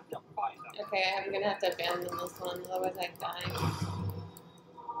sign. Okay, I'm gonna have to abandon this one, otherwise I die.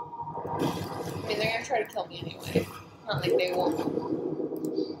 I mean, they're gonna try to kill me anyway. Not like they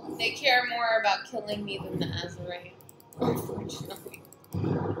won't. They care more about killing me than the Azerite, unfortunately.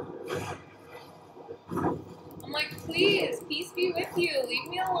 I'm like, please, peace be with you. Leave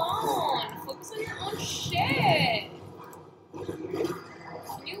me alone. Focus on your own shit.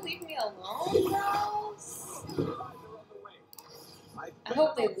 Can you leave me alone, girls? I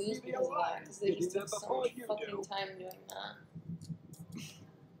hope they lose because of that, because they just took so much fucking time doing that.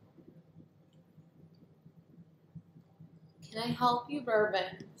 Can I help you,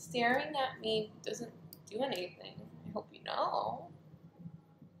 Bourbon? Staring at me doesn't do anything. I hope you know.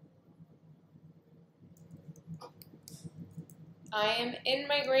 I am in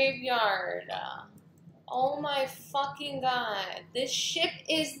my graveyard. Oh my fucking god. This ship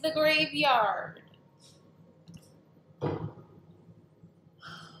is the graveyard.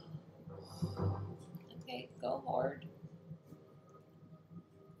 Okay, go Horde.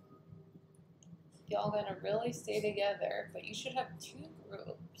 Y'all gonna really stay together, but you should have 2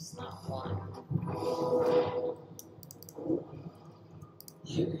 groups, not 1. Alright,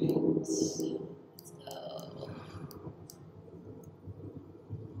 let's go.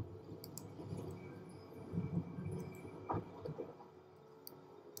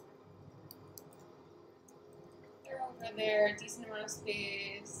 They're over there, decent amount of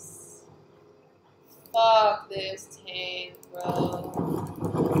space. Fuck this tank, bro.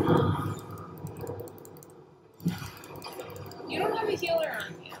 You don't have a healer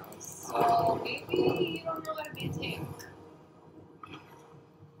on you, so maybe you don't know how to be a tank.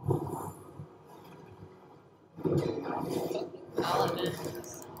 Fucking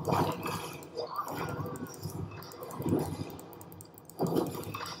paladins.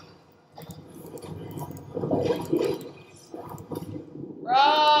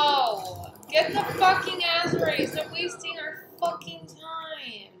 Bro! Get the fucking Azerite! Stop wasting our fucking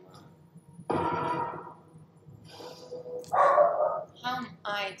time! How am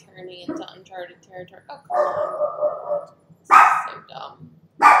I turning into uncharted territory? Oh, come on. This is so dumb.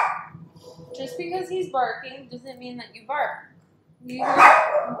 Just because he's barking doesn't mean that you bark. No.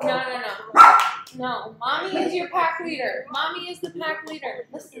 No, Mommy is your pack leader. Mommy is the pack leader.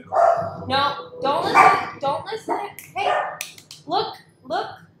 Listen. No, don't listen. Don't listen. Hey, look.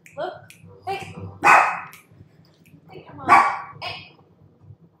 Hey. Hey, come on. Hey.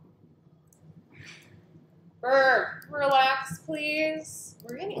 Burb, relax, please.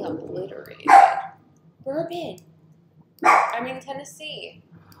 We're getting obliterated. Bourbon. I'm in Tennessee.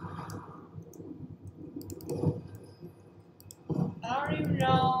 I don't even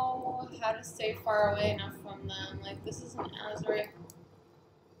know how to stay far away enough from them. Like, this is an Azerite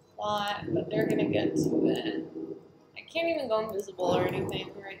plot, but they're gonna get to it. I can't even go invisible or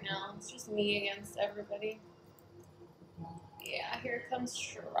anything right now. It's just me against everybody. Yeah, here comes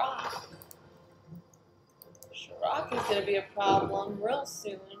Shirok. Shirok is gonna be a problem real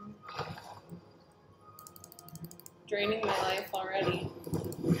soon. Draining my life already.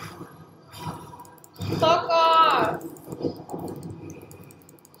 Fuck off!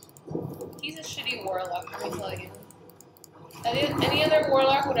 He's a shitty warlock, let me tell you. Any other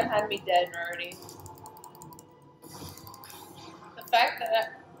warlock would have had me dead already. The fact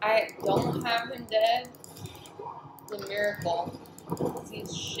that I don't have him dead is a miracle. Because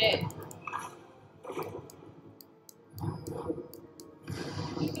he's shit.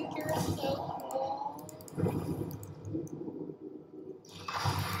 You think you're so cool?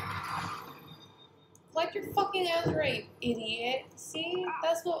 Like your fucking Azerite, idiot. See?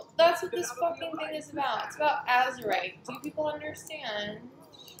 That's what this fucking thing is about. It's about Azerite. Do you people understand?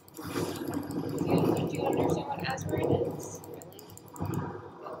 Do you understand what Azerite is? Really?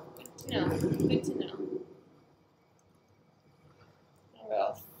 Good to know. Good to know. I don't give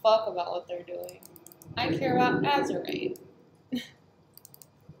a fuck about what they're doing. I care about Azerite.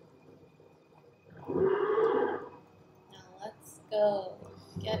 Now let's go.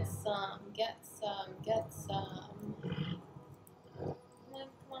 Get some. Come on.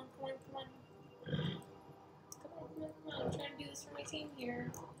 I'm trying to do this for my team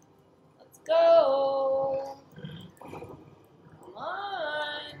here. go. Come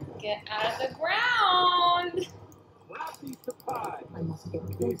on, get out of the ground. Grab these supplies. I must get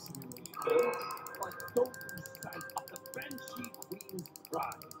This close. you need, but don't lose sight of the Banshee Queen's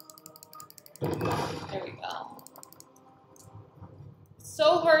prize. There we go. So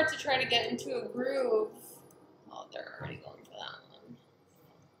hard to try to get into a groove. Oh, they're already going for that one.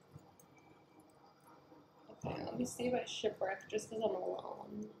 Okay, let me stay by shipwreck just because I'm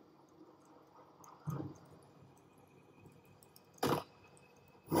alone.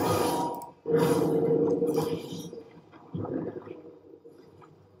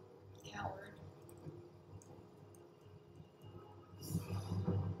 Coward.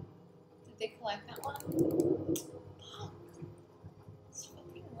 Did they collect that one? Fuck. This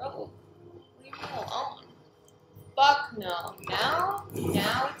fucking rogue. Leave me alone. Fuck no. Now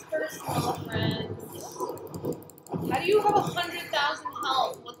it's personal, friends. How do you have 100,000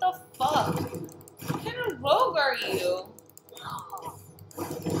 health? What the fuck? What kind of rogue are you?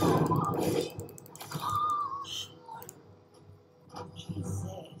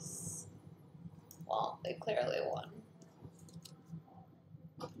 Jesus. Well, they clearly won.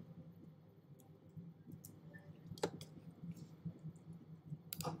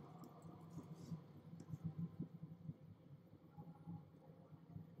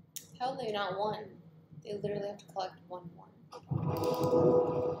 How have they not won? They literally have to collect one more.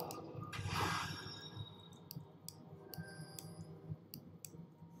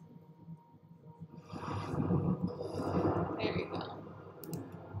 There you go.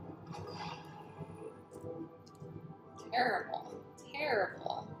 Terrible.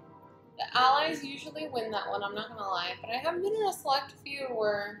 Terrible. The allies usually win that one, I'm not gonna lie, but I have been in a select few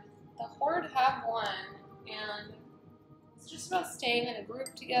where the Horde have won, and it's just about staying in a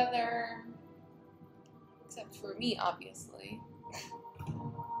group together. Except for me, obviously.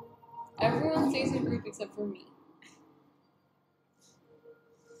 Everyone stays in a group except for me.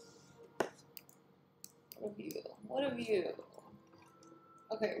 What of you? What of you?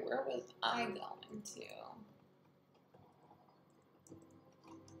 Okay, where was I going to?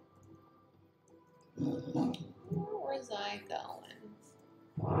 Where was I going?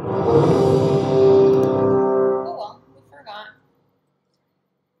 Oh well, we forgot.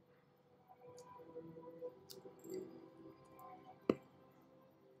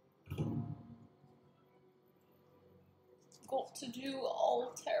 Got to do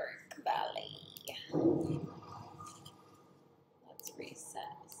Alteric Valley. Let's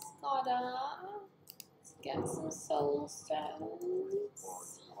reset Skada. Let's get some soul stones.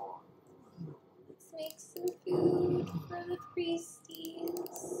 Let's make some food for the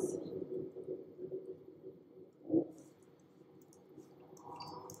priesties.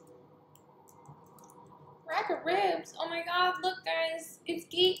 Rack of ribs. Oh my god, look guys, it's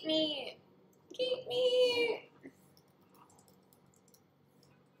gate meat. Gate meat.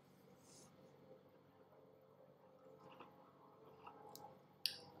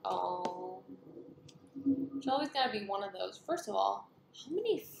 Oh. There's always gotta be one of those. First of all, how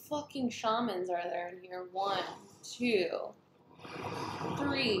many fucking shamans are there in here? 1, 2,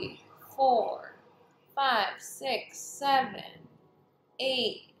 3, 4, 5, 6, 7,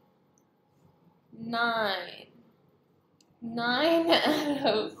 8, 9. 9 out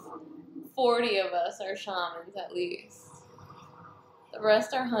of 40 of us are shamans at least. The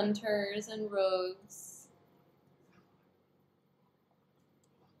rest are hunters and rogues.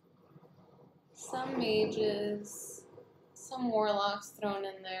 Some mages, some warlocks thrown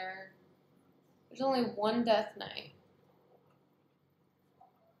in there. There's only one Death Knight.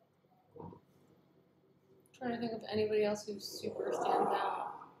 Trying to think of anybody else who super stands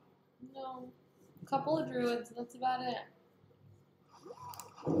out. No. A couple of druids, that's about it.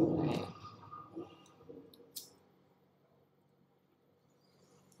 Right.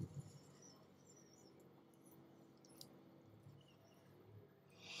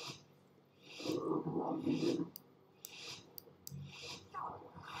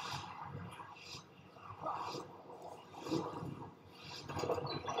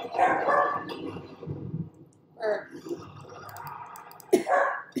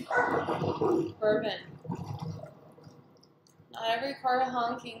 Bourbon. Not every card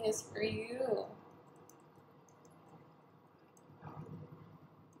honking is for you.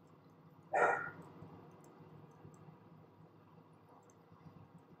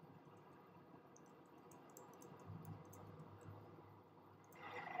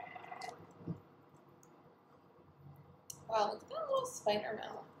 Wow, look at that little spider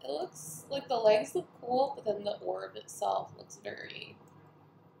mouth. It looks like the legs look cool, but then the orb itself looks very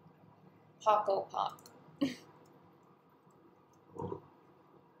Poco Pop.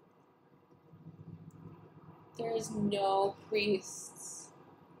 There is no priests.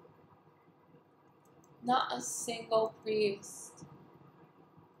 Not a single priest.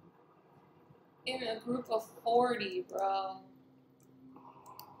 In a group of 40, bro.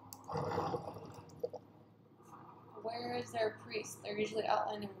 Where is their priest? They're usually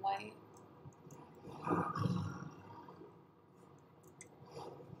outlined in white.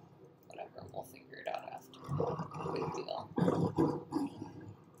 Whatever, we'll figure it out after. Big deal.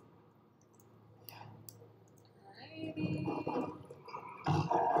 Alrighty.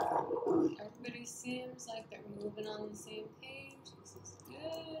 Everybody seems like they're moving on the same page. This is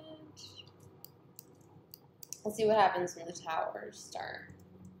good. Let's see what happens when the towers start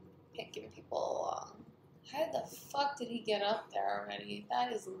picking people along. How the fuck did he get up there already?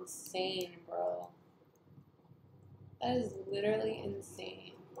 That is insane, bro. That is literally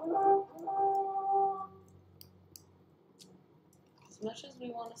insane. As much as we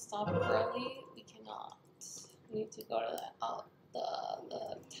want to stop early, we cannot. We need to go to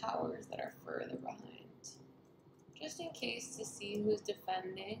the towers that are further behind. Just in case to see who's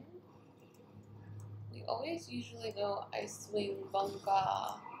defending. We always usually go Icewing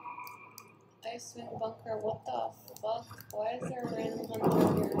Bunker. Icewing Bunker, what the fuck? Why is there a random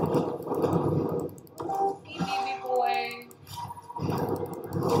hunter here? Hey, baby boy.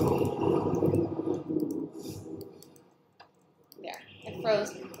 There, I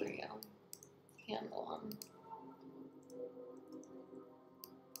froze him for you. Handle him.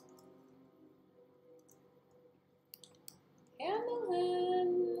 Handle him.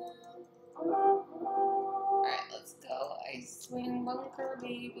 Alright, let's go Icewing Bunker,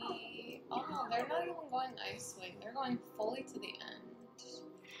 baby. Oh no, they're not even going Icewing. They're going fully to the end.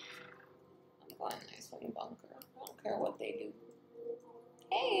 I'm going Icewing Bunker. I don't care what they do.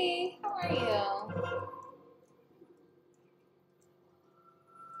 Hey, how are you?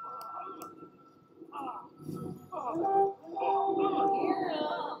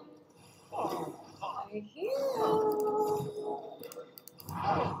 I hear him.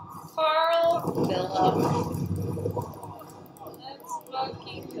 Carl Phillip. Let's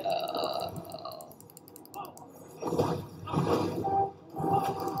fucking go.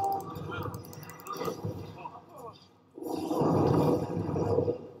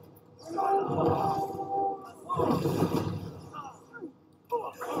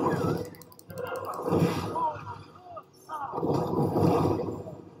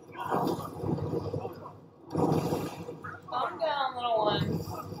 Calm down, little one.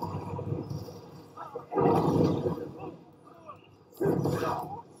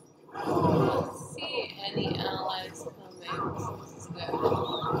 I don't see any allies coming, so this is good.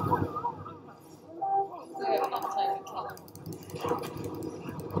 We have enough time to kill them.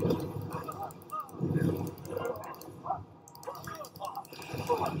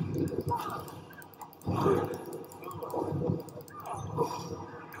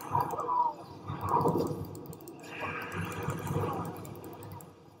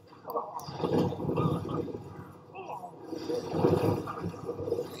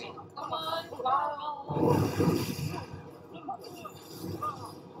 Come on, Carl.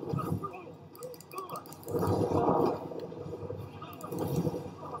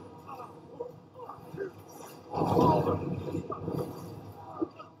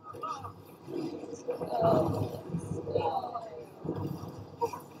 Let's go.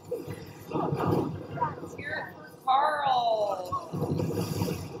 Let's hear it for Carl.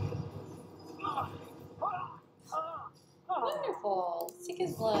 Wonderful. Let's take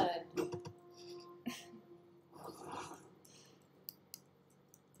his blood.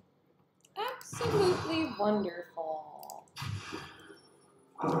 Absolutely wonderful.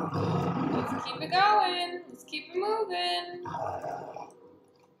 Let's keep it going. Let's keep it moving.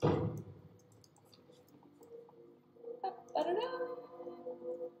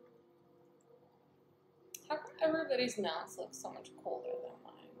 How come everybody's mounts look so much colder than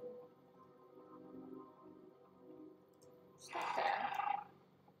mine? Just not fair.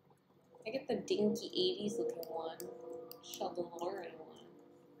 I get the dinky 80s looking one. Sheldon Lauren one.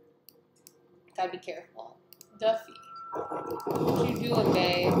 Gotta be careful. Duffy. What you doing,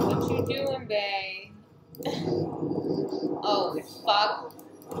 babe? What you doing, babe? Oh, fuck.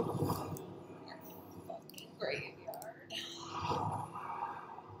 Fucking graveyard.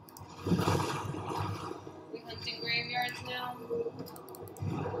 We hunting graveyards now?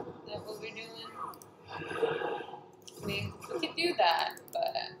 Is that what we're doing? I mean, we could do that,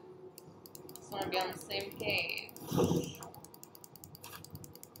 but I just want to be on the same page.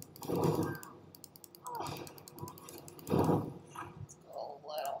 Let's go a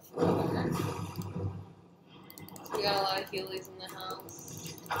little further. We got a lot of Heelys in the house.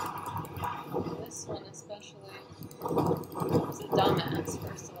 This one especially.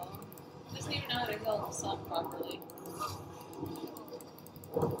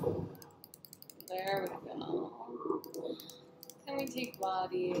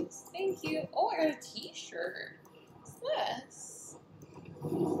 please. Thank you. Oh, I got a t-shirt. What's this?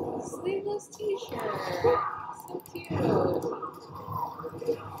 Sleeveless t-shirt. So cute.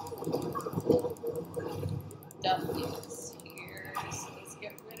 Duffy is here. So let's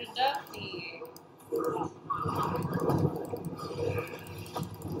get rid of Duffy.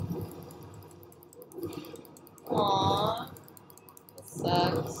 Aww. That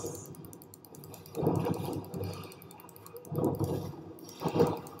sucks.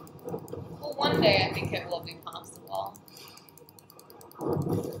 Well, one day I think it will be possible.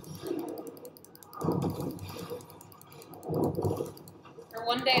 Or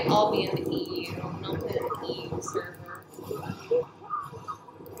one day I'll be in the EU, and I'll play an EU server.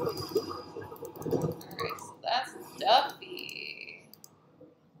 Alright, so that's Duffy.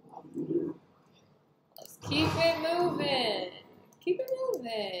 Let's keep it moving. Keep it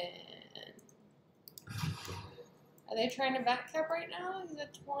moving. Are they trying to back cap right now? He's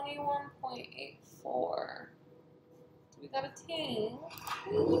at 21.84. We got a tank.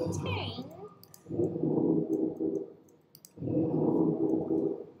 We got a tank.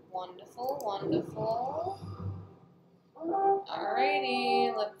 Wonderful, wonderful.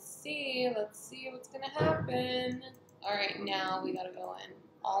 Alrighty, let's see what's gonna happen. Alright, now we gotta go in.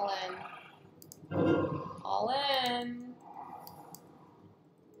 All in. All in.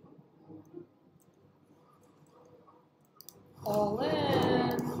 All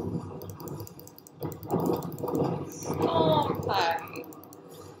in. Storm Pipe.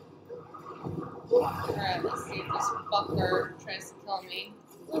 Alright, let's see if this fucker tries to kill me.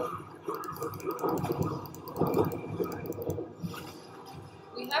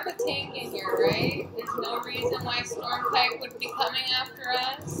 We have a tank in here, right? There's no reason why Stormpike would be coming after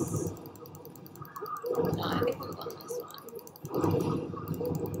us. No, I think we won this one.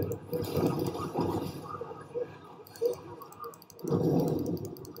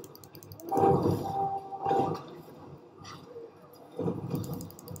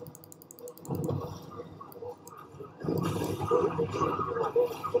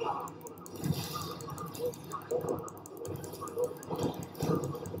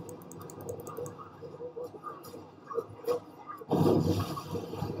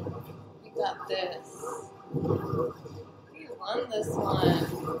 We got this. We won this one.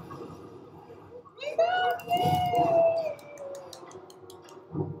 We got it!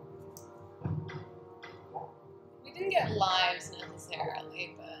 We didn't get lives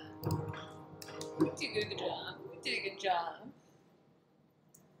necessarily, but we did a good job. We did a good job.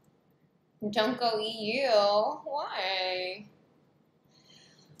 Don't go EU. Why?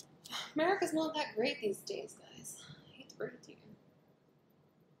 America's not that great these days, guys. I hate to break it to you.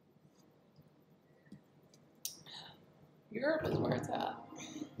 Europe is where it's at.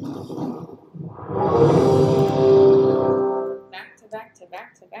 Back to back to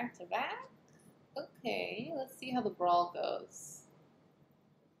back to back to back. Okay, let's see how the brawl goes.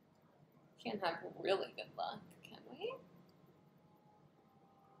 Can't have really good luck, can we?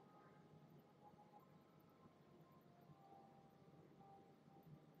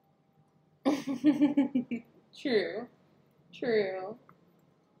 True. True.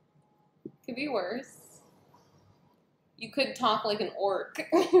 Could be worse. You could talk like an orc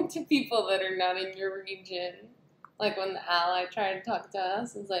to people that are not in your region. Like when the ally tried to talk to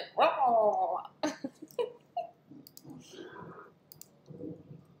us, it's like, "Roar." Alright,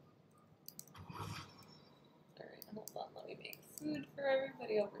 hold on, let me make food for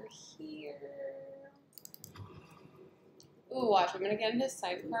everybody over here. Ooh, watch, I'm gonna get in his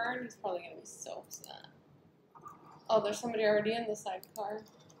sidecar, and he's probably gonna be so upset. Oh, there's somebody already in the sidecar.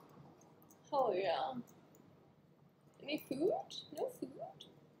 Hell yeah. Any food? No food?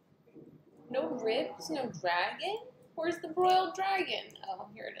 No ribs? No dragon? Where's the broiled dragon? Oh,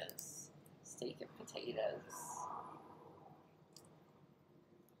 here it is. Steak and potatoes.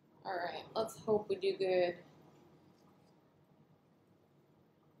 Alright, let's hope we do good.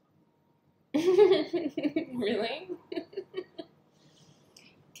 Really?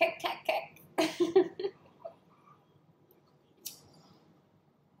 Kick, kick, kick.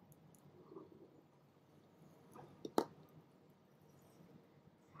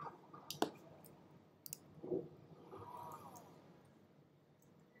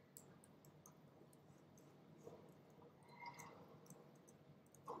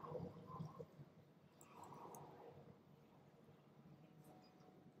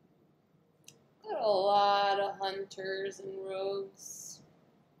 Got a lot of hunters and rogues.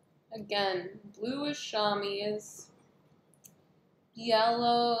 Again, blue is Shamis.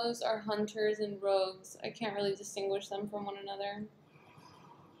 Yellows are hunters and rogues. I can't really distinguish them from one another.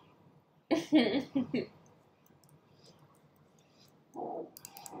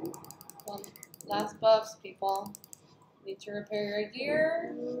 Last buffs, people. Need to repair your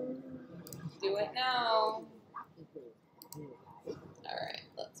gear? Do it now. Alright,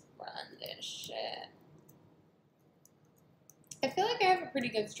 let's run this shit. I feel like I have a pretty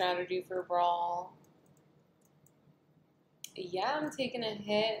good strategy for Brawl. Yeah, I'm taking a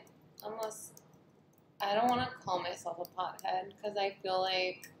hit. Almost. I don't want to call myself a pothead because I feel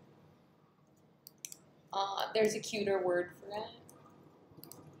like there's a cuter word for it.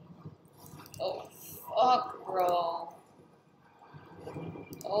 Oh, fuck, bro.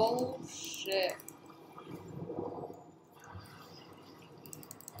 Oh, shit.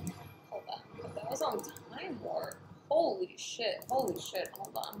 Hold on. That was on Time Warp. Holy shit. Holy shit.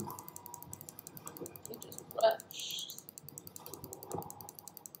 Hold on. It just rushed.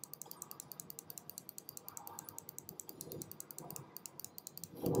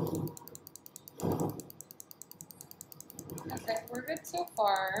 Okay, we're good so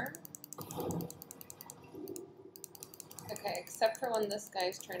far. Okay, except for when this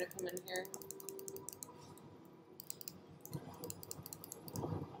guy's trying to come in here.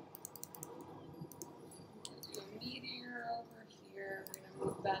 Do a meteor over here. We're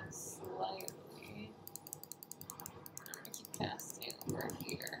gonna move back slightly. I'm gonna keep casting over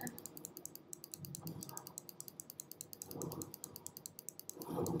here.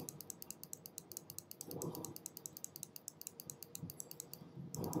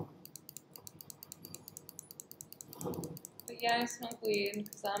 But yeah, I smoke weed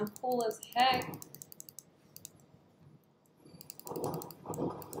because I'm cool as heck.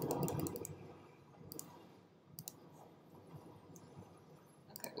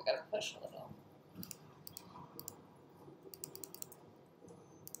 Okay, we gotta push a little.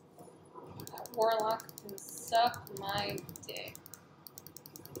 That warlock can suck my dick.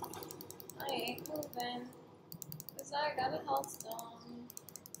 I ain't moving because I got a health stone.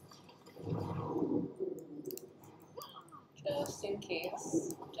 Just in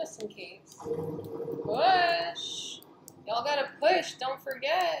case. Just in case. Push! Y'all gotta push, don't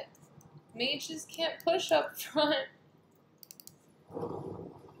forget. Mages can't push up front.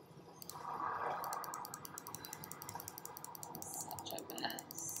 Such a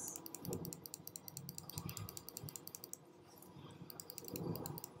mess.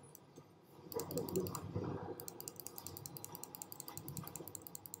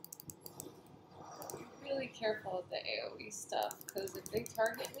 Really careful with the AoE stuff, because if they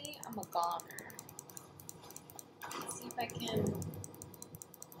target me, I'm a goner. Let's see if I can.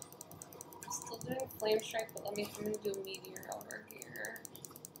 I'm still doing Flame Strike, but I'm gonna do a Meteor over here.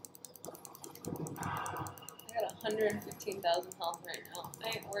 I got 115,000 health right now. I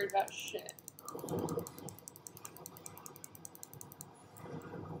ain't worried about shit.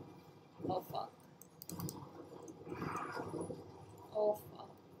 Oh fuck. Oh fuck.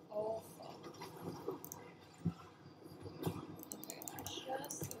 Oh fuck. Okay,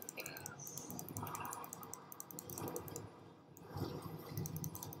 just in case.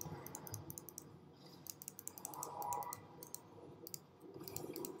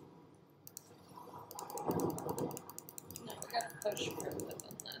 No, we gotta push further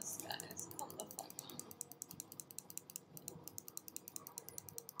than this, guys. Come the fuck on.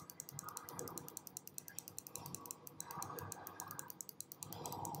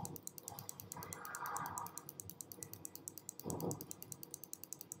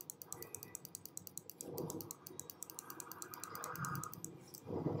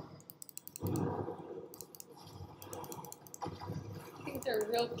 I think they're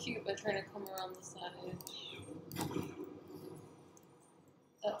real cute by trying to come around the side.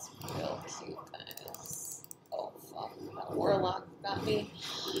 That's real cute, guys. Oh fuck, that warlock got me.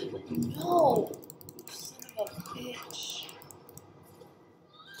 No! Son of a bitch.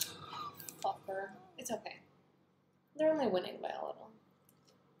 Fucker. It's okay. They're only winning by a little.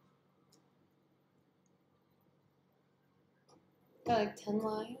 Got like 10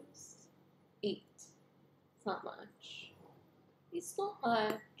 lives? 8. It's not much. It's not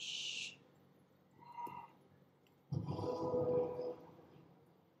much.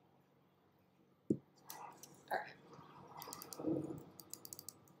 Alright.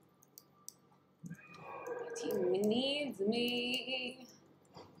 My team needs me.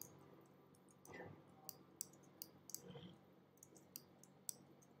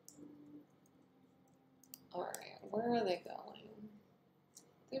 Alright, where are they going?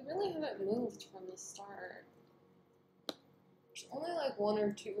 They really haven't moved from the start. There's only like 1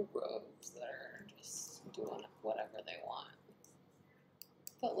 or 2 rogues that are just doing whatever they want.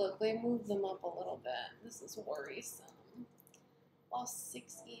 But look, they moved them up a little bit. This is worrisome. Lost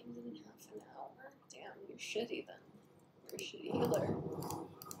 6 games in half an hour. Damn, you're shitty then. You're a shitty healer.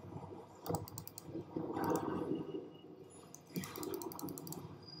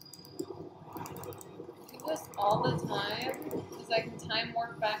 all the time because I can time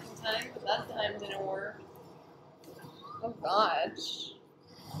warp back in time, but that time didn't work. Oh gosh.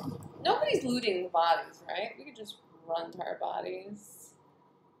 Nobody's looting the bodies, right? We could just run to our bodies.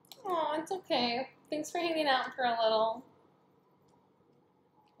 Oh, it's okay. Thanks for hanging out for a little.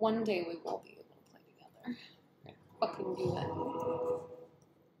 One day we will be able to play together. I fucking do it.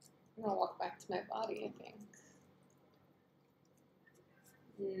 I'm gonna walk back to my body, I think.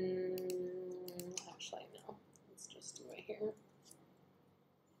 Actually, no. Let's just do it here.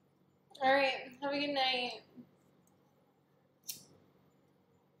 Alright, have a good night.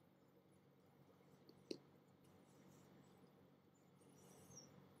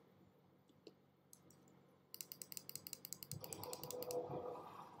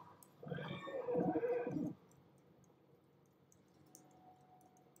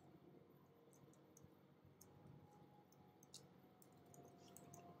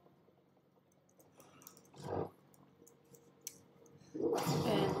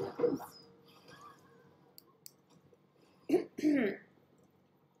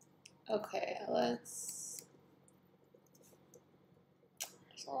 Okay, let's...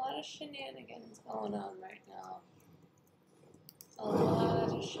 There's a lot of shenanigans going on right now. A lot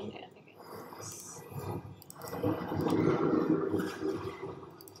of shenanigans.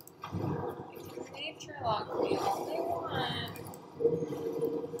 They can nature lock me all they want.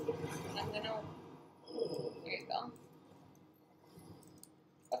 I'm gonna... There you go.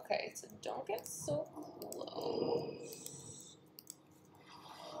 Okay, so don't get so close.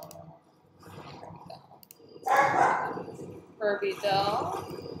 Furby doll.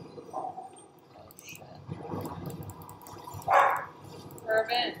 Oh shit.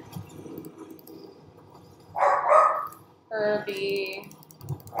 Furby. Furby.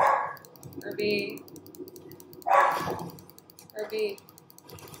 Furby. Furby.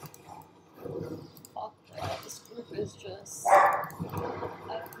 Fuck that. This group is just out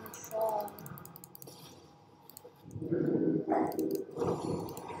of control.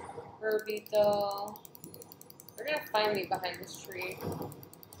 Furby doll. They're gonna find me behind this tree.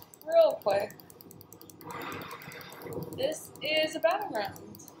 Real quick. This is a battleground.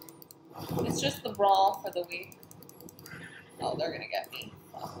 It's just the brawl for the week. Oh, they're gonna get me.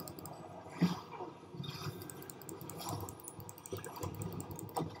 Oh.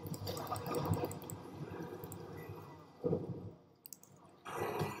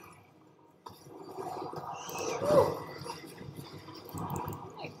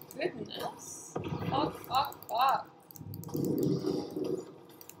 My goodness. Fuck, fuck, fuck.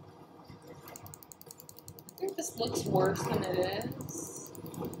 I think this looks worse than it is.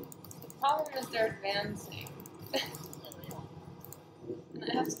 The problem is they're advancing. And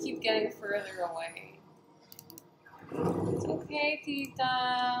I have to keep getting further away. It's okay,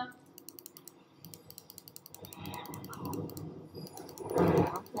 Tita.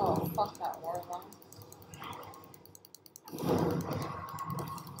 Oh, fuck that warlock.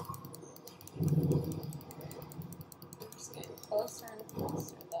 We're just getting closer and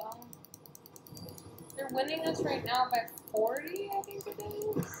closer, though. They're winning us right now by 40, I think it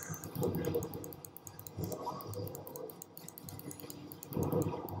is.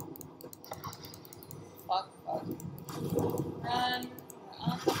 Fuck, fuck. Run. We're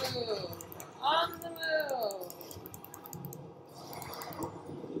on the move. We're on the move.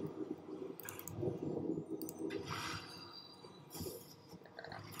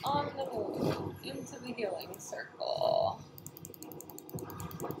 We're on the move. Into the healing circle.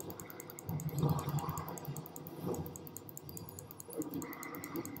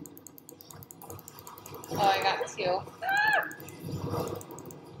 Oh, I got two. Ah!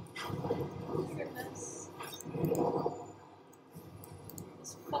 Goodness.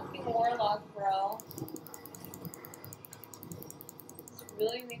 This fucking warlock, bro. He's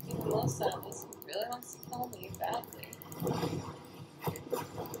really making the most out of this. He really wants to kill me badly.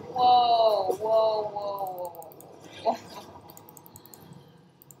 Whoa, whoa, whoa, whoa, whoa.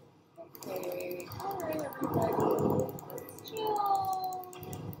 Okay, alright everybody. Let's chill.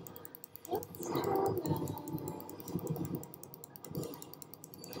 Let's chill now.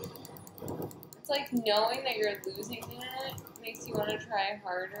 It's like knowing that you're losing it makes you want to try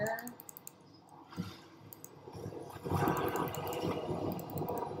harder.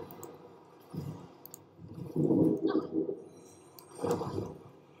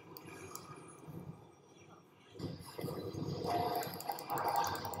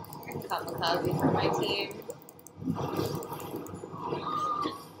 Kamikaze for my team.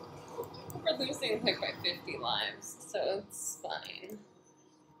 We're losing like by 50 lives, so it's fine.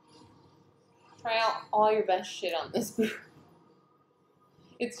 Try out all your best shit on this group.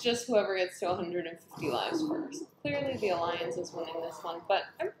 It's just whoever gets to 150 lives first. Clearly the Alliance is winning this one, but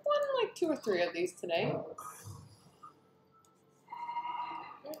I've won like 2 or 3 of these today.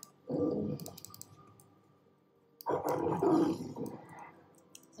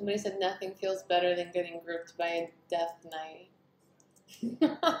 Somebody said nothing feels better than getting grouped by a Death Knight.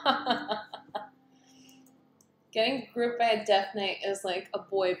 Getting grouped by a Death Knight is like a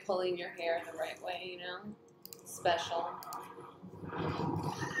boy pulling your hair the right way, you know? Special.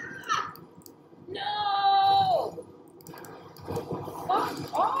 No!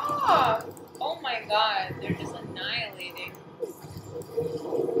 Fuck off! Oh my god, they're just annihilating.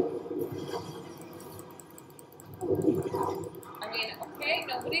 I mean, okay,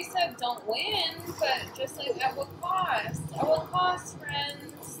 nobody said don't win, but just like at what cost? At what cost,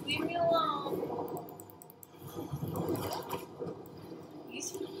 friends? Leave me alone.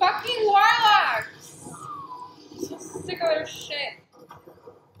 These fucking warlocks! I'm so sick of their shit.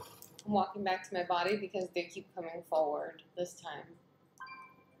 I'm walking back to my body because they keep coming forward this time.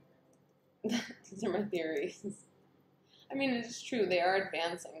 These are my theories. I mean, it's true, they are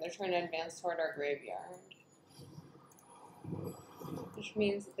advancing. They're trying to advance toward our graveyard. Which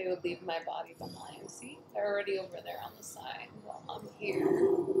means that they would leave my body behind. See? They're already over there on the side while I'm here.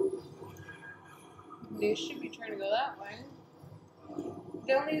 They should be trying to go that way.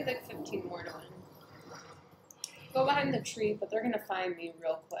 They only need like 15 more to win. Go behind the tree, but they're gonna find me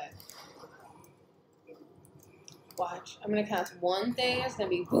real quick. Watch. I'm gonna cast one thing, it's gonna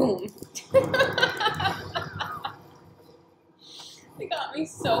be boom. They got me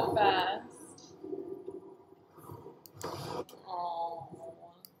so fast. Oh.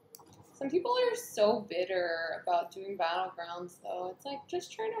 Some people are so bitter about doing battlegrounds, though. It's like,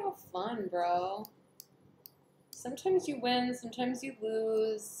 just try to have fun, bro. Sometimes you win, sometimes you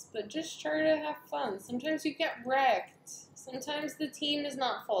lose, but just try to have fun. Sometimes you get wrecked. Sometimes the team is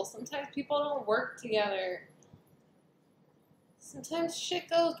not full. Sometimes people don't work together. Sometimes shit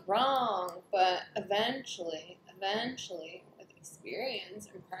goes wrong, but eventually, with experience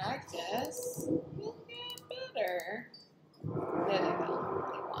and practice, you'll get better. There they go.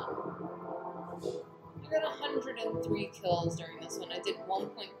 They won. I got 103 kills during this one. I did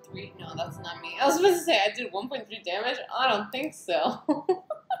 1.3. No, that's not me. I was supposed to say I did 1.3 damage. I don't think so.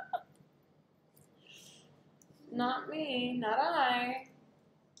 Not me. Not I.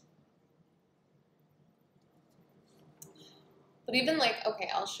 But even like, okay,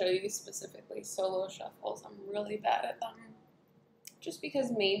 I'll show you specifically solo shuffles. I'm really bad at them. Just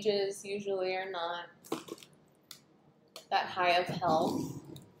because mages usually are not that high of health.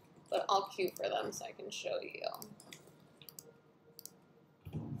 But I'll queue for them so I can show you.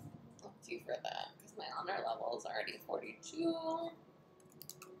 I'll queue for that because my honor level is already 42.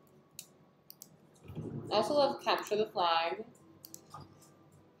 I also love Capture the Flag.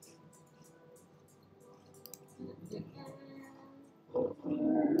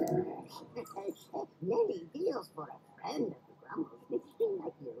 Many deals for a friend of the Grumbles,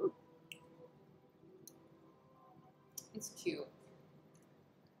 like you. It's cute.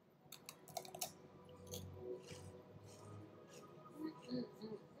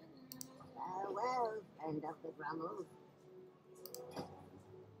 Farewell, friend of the Grumbles.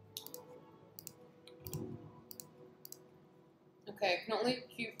 Okay, I can only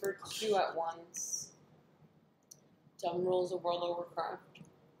queue for 2 at once. Dumb rules of World of Warcraft.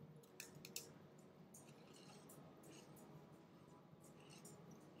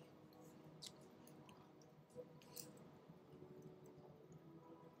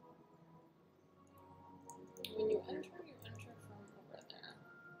 When you enter from over there.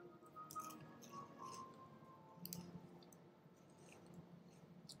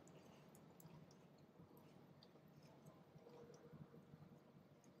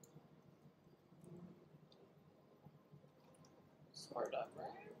 Sort of,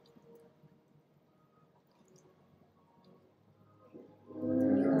 right?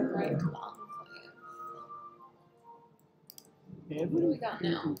 You're right, Enclave. What do we got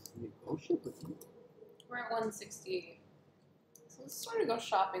now? We're at 168. So let's sort of go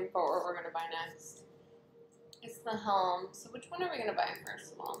shopping for what we're going to buy next. It's the helm. So which one are we going to buy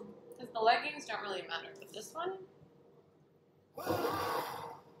first of all? Because the leggings don't really matter, but this one?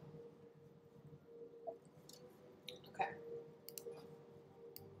 Okay.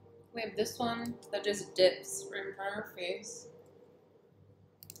 We have this one that just dips right in front of our face.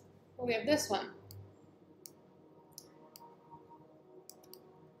 But we have this one.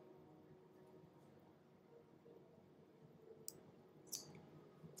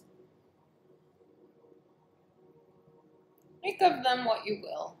 Make of them what you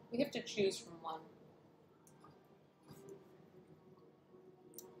will. We have to choose from one.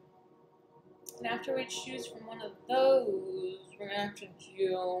 And after we choose from one of those, we're gonna have to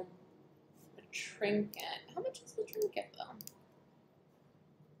do a trinket. How much is the trinket though?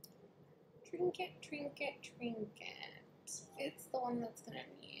 Trinket, trinket, trinket. It's the one that's gonna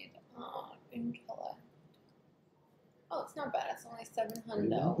need intellect. Oh, it's not bad. It's only 700.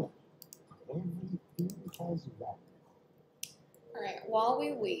 Remember, everything has value. Alright, while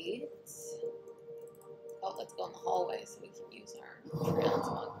we wait. Oh, let's go in the hallway so we can use our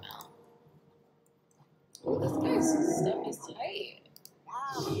transmog now. Oh, this guy's stuff is tight.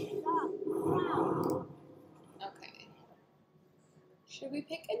 Okay. Should we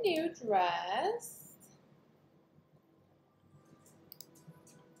pick a new dress?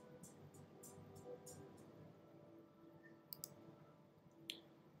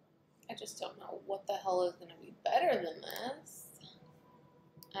 I just don't know what the hell is going to be better than this.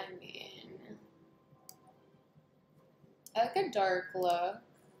 I mean, I like a dark look.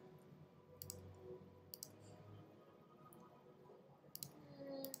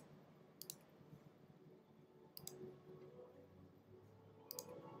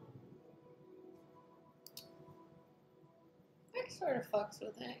 I sort of fucks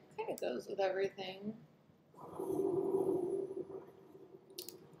with it. It kind of goes with everything.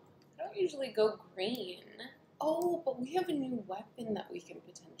 I don't usually go green. Oh, but we have a new weapon that we can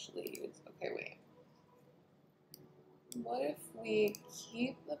potentially use. Okay, wait. What if we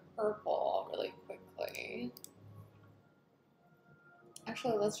keep the purple really quickly?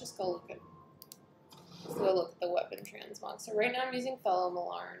 Actually, let's just go look at the weapon transmog. So right now I'm using Fellow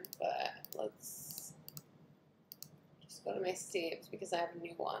Malarn, but let's just go to my saves because I have a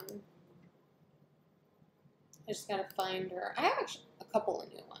new one. I just gotta find her. I have actually a couple of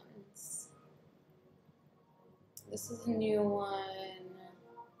new ones. This is a new one.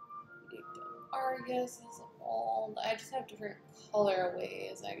 Argus is old. I just have different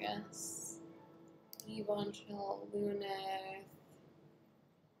colorways, I guess. Evangel, Luneth.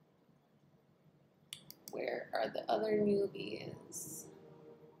 Where are the other newbies?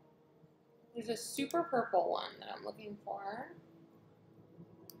 There's a super purple one that I'm looking for.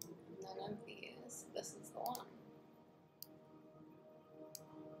 None of these. This is the one.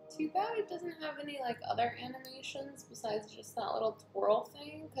 Too bad it doesn't have any like other animations besides just that little twirl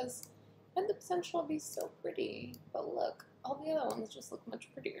thing, because it had the potential to be so pretty. But look, all the other ones just look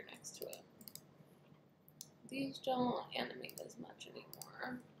much prettier next to it. These don't animate as much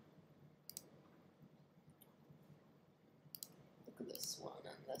anymore. Look at this one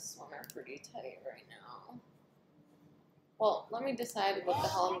and this one are pretty tight right now. Well, let me decide what the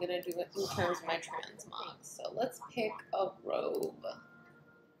hell I'm gonna do in terms of my transmogs. So let's pick a robe.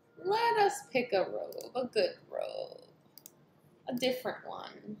 Let us pick a robe, a good robe. A different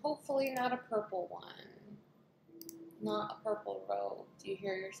one. Hopefully not a purple one. Not a purple robe. Do you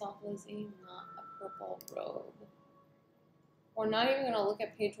hear yourself, Lizzie? Not a purple robe. We're not even going to look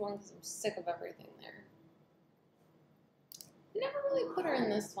at page 1 because I'm sick of everything there. I never really put her in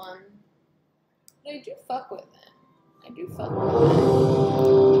this one. But I do fuck with it. I do fuck with it.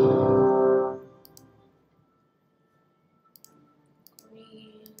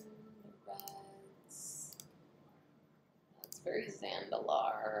 Green, reds. That's very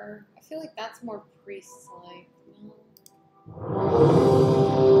Zandalar. I feel like that's more priest-like. No?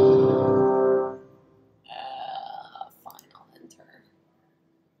 Fine, I'll enter.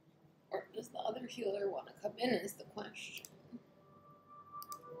 Or does the other healer want to come in is the question.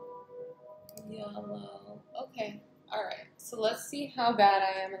 Yellow. Okay. Alright. So let's see how bad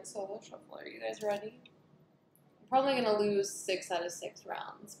I am at solo shuffle. Are you guys ready? I'm probably going to lose 6 out of 6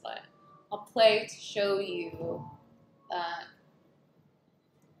 rounds, but I'll play to show you that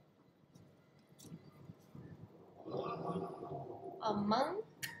a monk,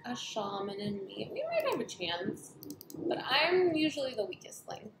 a shaman, and me. We might have a chance, but I'm usually the weakest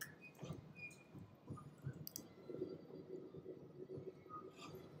link.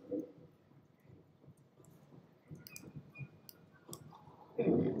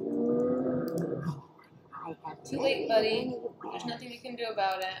 Too late, buddy. There's nothing you can do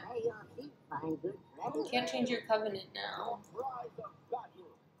about it. Can't change your covenant now.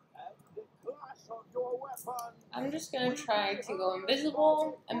 I'm just gonna try to go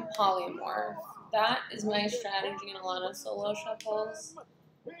invisible and polymorph. That is my strategy in a lot of solo shuffles.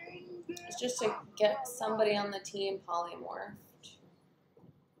 It's just to get somebody on the team polymorphed.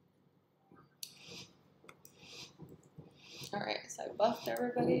 Alright, so I buffed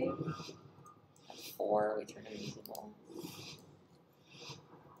everybody. At 4, we turn invisible.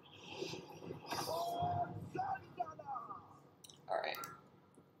 Alright.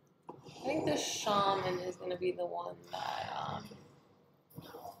 I think the shaman is going to be the one that I'm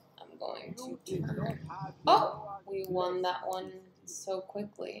going to turn. Oh, we won that one so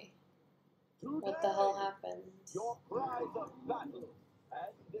quickly. What the hell happened?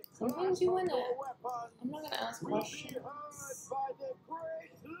 Sometimes you win it. I'm not gonna ask questions.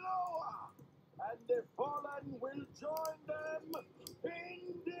 And the fallen will join them in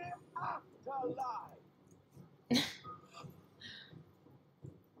the afterlife.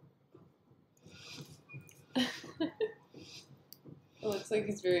 It looks like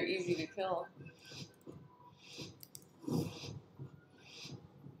he's very easy to kill.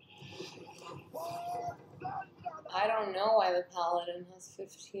 I don't know why the paladin has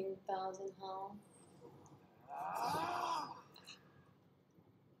 15,000 health.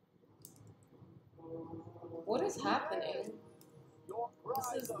 What is happening?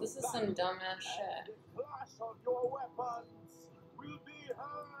 This is some dumbass shit. The clash of your weapons will be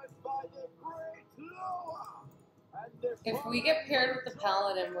heard by the great Loa. And the If we get paired with the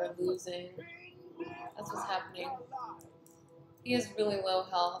paladin, we're losing. That's what's happening. He has really low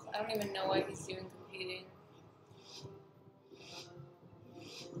health. I don't even know why he's even competing.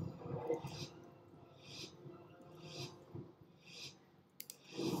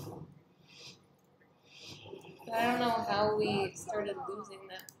 But I don't know how we started losing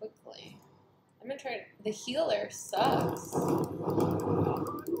that quickly. I'm gonna try. The healer sucks.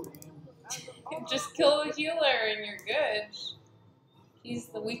 Just kill the healer and you're good. He's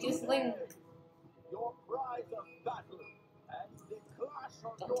the weakest link. Your prize of battle and the clash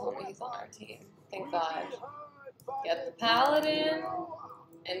of Don't your tell me he's on our weapons team. Thank will God. be heard by Get the the paladin Loa.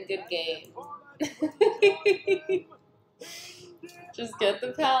 and good game. The fallen will join them in the Just get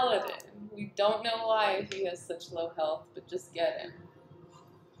the paladin. We don't know why he has such low health, but just get him.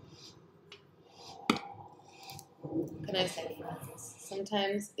 What can I say, friends?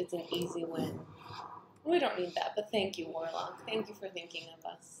 Sometimes it's an easy win. We don't need that, but thank you, Warlock. Thank you for thinking of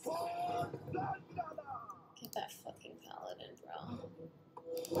us. Get that fucking paladin, bro.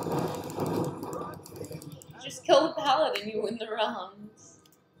 Just kill the paladin, you win the rounds.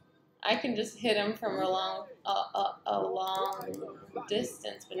 I can just hit him from a long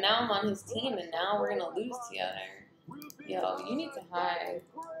distance, but now I'm on his team, and now we're gonna lose together. Yo, you need to hide.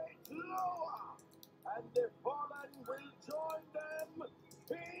 And the fallen will join them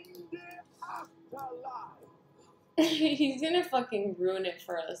in the afterlife. He's gonna fucking ruin it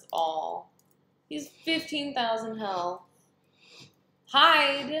for us all. He's 15,000 health.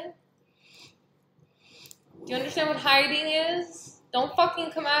 Hide! Do you understand what hiding is? Don't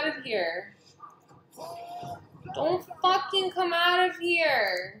fucking come out of here. Don't fucking come out of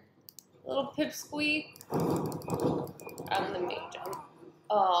here. Little pipsqueak. I'm the mage.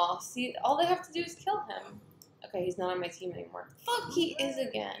 Oh, see, all they have to do is kill him. Okay, he's not on my team anymore. Fuck, he is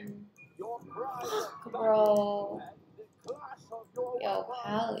again. Fuck, bro. Yo,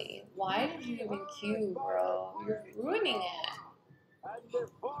 Pally, why did you even queue, bro? You're ruining it.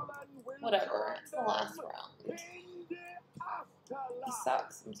 Whatever, it's the last round. He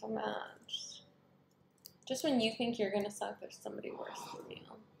sucks, I'm so mad. Just when you think you're gonna suck, there's somebody worse than you.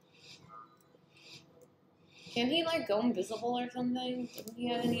 Can he, like, go invisible or something? Doesn't he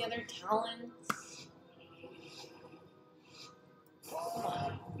have any other talents? Come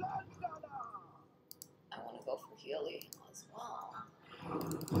on. I want to go for Healy as well.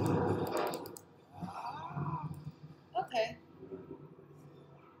 Okay.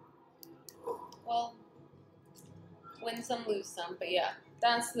 Well, win some, lose some. But yeah,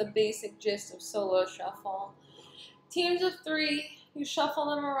 that's the basic gist of solo shuffle. Teams of 3, you shuffle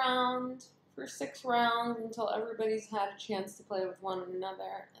them around for 6 rounds until everybody's had a chance to play with one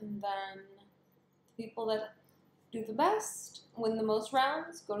another, and then the people that do the best, win the most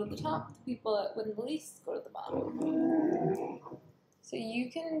rounds, go to the top. The people that win the least go to the bottom. So you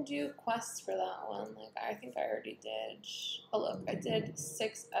can do quests for that one. Like, I think I already did. Oh look, I did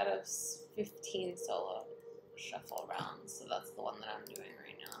 6 out of 15 solo shuffle rounds, so that's the one that I'm doing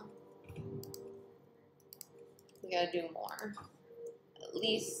right now. We gotta do more. At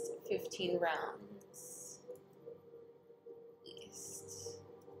least 15 rounds. At least.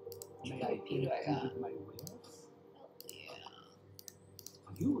 Which PvP do I got? Hell yeah.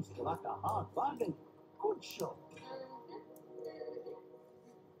 You struck a hard bargain. Good show.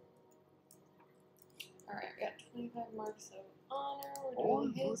 Alright, we got 25 marks of honor. We're All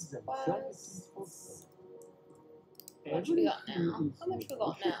doing his goods and services for quests. How much we got now? How much we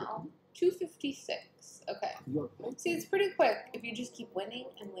got now? 256. Okay. See, it's pretty quick if you just keep winning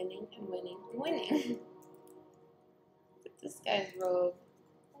and winning and winning and winning. But this guy's rogue.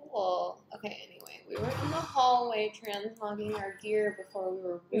 Cool. Okay, anyway, we were in the hallway transmogging our gear before we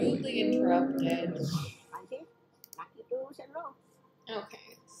were rudely interrupted.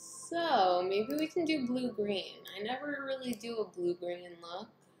 Okay, So, maybe we can do blue-green. I never really do a blue-green look.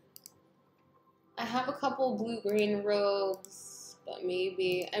 I have a couple blue-green robes, but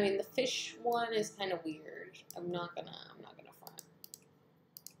maybe, I mean, the fish one is kind of weird. I'm not gonna front.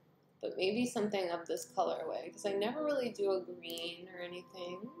 But maybe something of this colorway, because I never really do a green or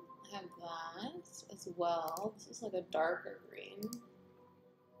anything. I have that as well. This is like a darker green.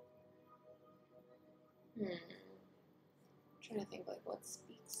 I'm trying to think like what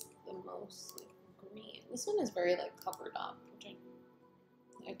speaks the most like green. This one is very like covered up, which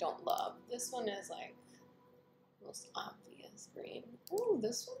I don't love. This one is like most obvious green. Ooh,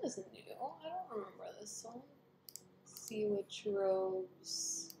 this one is new. I don't remember this one. Let's see which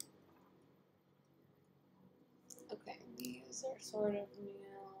robes. Okay, these are sort of new.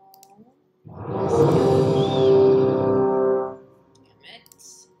 Damn it.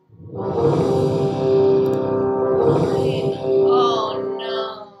 Green. Oh no.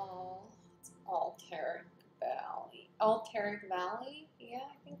 It's Alteric Valley. Alteric Valley? Yeah,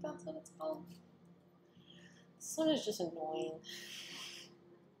 I think that's what it's called. This one is just annoying.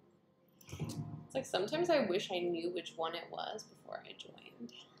 It's like sometimes I wish I knew which one it was before I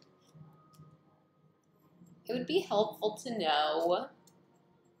joined. It would be helpful to know,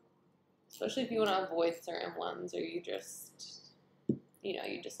 especially if you want to avoid certain ones or you just, you know,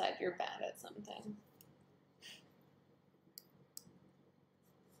 you decide you're bad at something.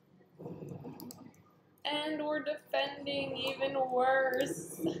 And we're defending even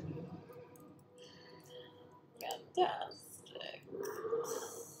worse. Fantastic.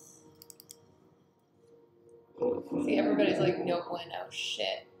 See, everybody's like, no bueno,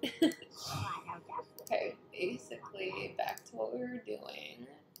 shit. Okay, basically, back to what we were doing.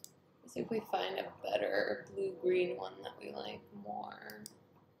 Let's see if we find a better blue-green one that we like more.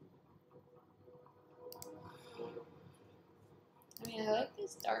 I mean, I like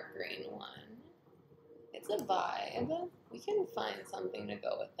this dark green one. It's a vibe. We can find something to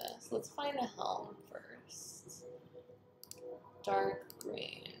go with this. Let's find a helm first. Dark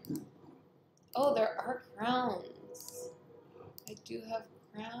green. Oh, there are crowns. I do have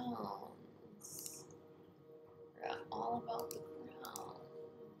crowns. Forgot all about the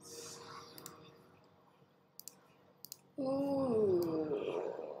crowns.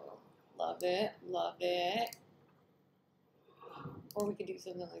 Ooh. Love it, love it. Or we could do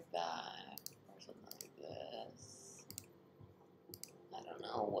something like that. Or something like this. I don't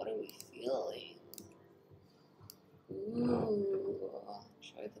know. What are we feeling? Ooh.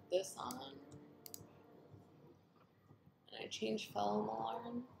 Should I put this on? And I change Fellow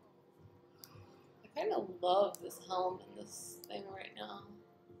Alarm. I kind of love this helm and this thing right now.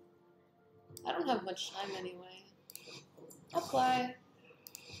 I don't have much time anyway. Apply.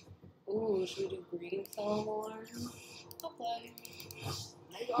 Ooh, should we do green Fellow Alarm? Apply.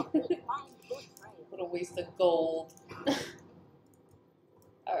 What a waste of gold.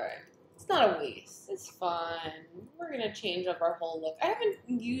 Alright. It's not a waste. It's fun. We're gonna change up our whole look. I haven't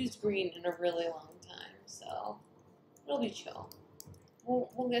used green in a really long time, so it'll be chill.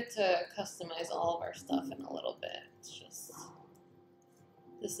 We'll get to customize all of our stuff in a little bit. It's just,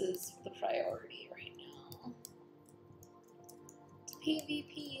 this is the priority right now.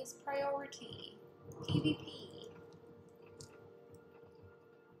 PvP is priority. PvP.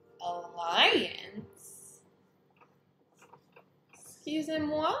 Alliance?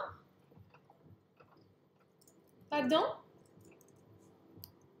 Excusez-moi? Pardon?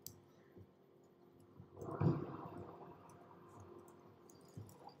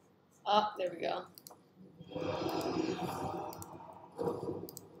 Oh, there we go.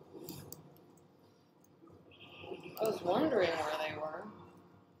 I was wondering where they were.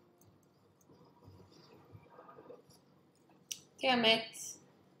 Damn it.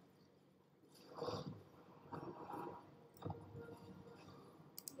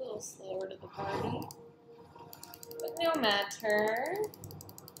 A little slower to the party. But no matter.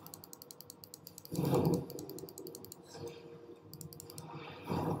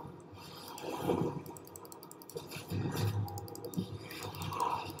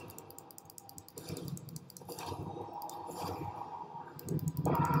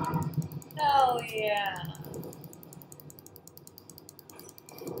 Hell yeah.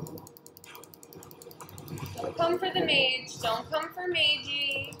 Don't come for the mage. Don't come for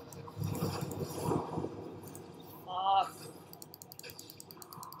Magey. Fuck.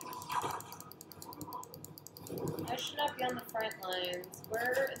 I should not be on the front lines.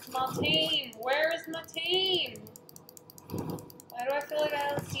 Where is my team? Where is my team? Why do I feel like I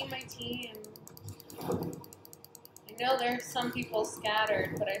don't see my team? I know there's some people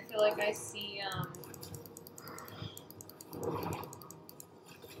scattered, but I feel like I see,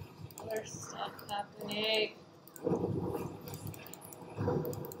 other stuff happening. Oh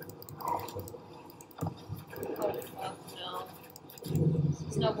fuck no. This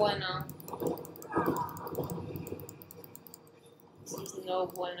is no bueno. This is no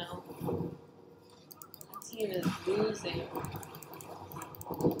bueno. My team is losing.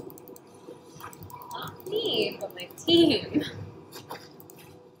 Not me, but my team.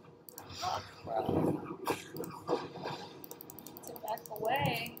 Fuck, bro. To back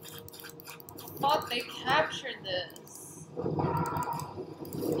away. I thought they captured this.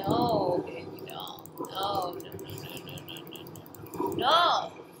 No, baby, no. No, no, no, no, no, no, no,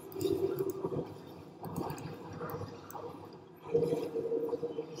 no.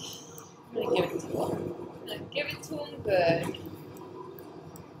 I'm gonna give it to him. I'm gonna give it to him good.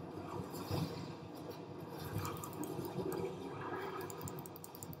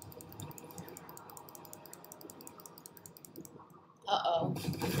 Uh-oh.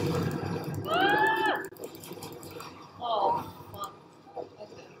 Ah! Oh, fuck. Okay.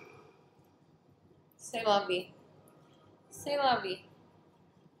 C'est la vie. C'est la vie.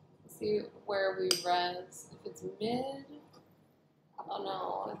 Let's see where we res. If it's mid. Oh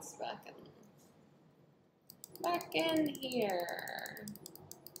no, it's back in here.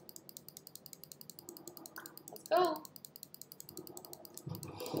 Let's go.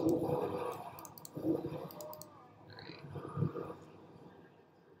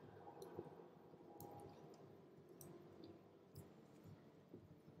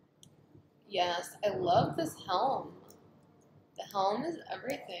 Yes, I love this helm. The helm is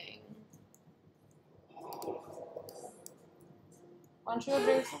everything. Why don't you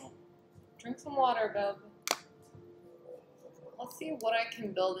go drink some water, Gub? Let's see what I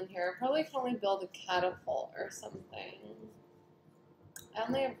can build in here. I probably can only build a catapult or something. I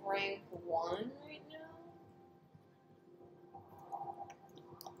only have rank 1 right now.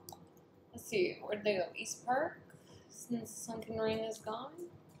 Let's see, where'd they go? East Park? Since Sunken Ring is gone?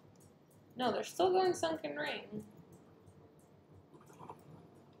 No, they're still going Sunken Ring.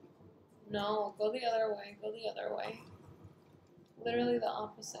 No, go the other way, go the other way. Literally the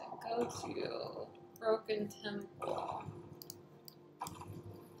opposite. Go to Broken Temple.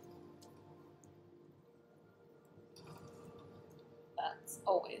 That's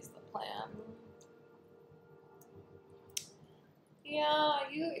always the plan. Yeah,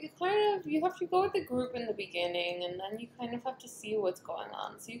 you have to go with the group in the beginning, and then you kind of have to see what's going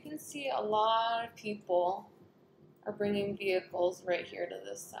on. So you can see a lot of people are bringing vehicles right here to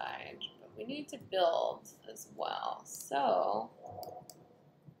this side, but we need to build as well. So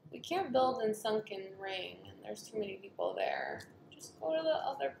we can't build in Sunken Ring, and there's too many people there. Just go to the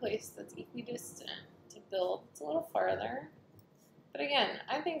other place that's equidistant to build. It's a little farther, but again,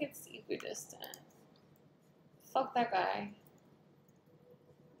 I think it's equidistant. Fuck that guy.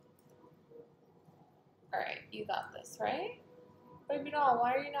 Alright, you got this, right? Baby doll,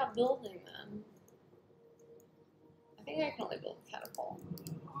 why are you not building them? I think I can only build a catapult.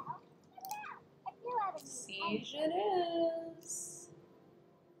 Siege it is.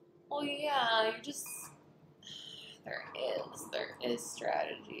 Well, yeah, you just... There is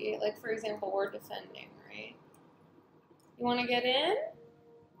strategy. Like, for example, we're defending, right? You want to get in?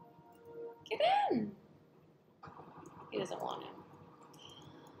 Get in! He doesn't want in.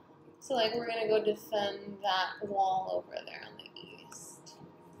 So, like, we're gonna go defend that wall over there on the east.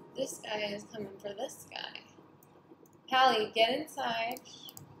 This guy is coming for this guy. Hallie, get inside.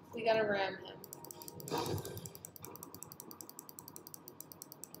 We gotta ram him.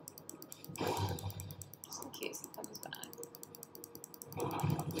 Just in case he comes back.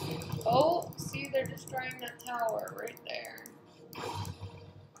 Oh, see, they're destroying that tower right there.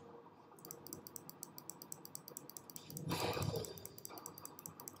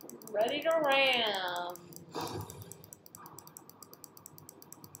 Ready to ram.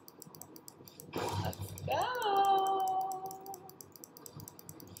 Let's go.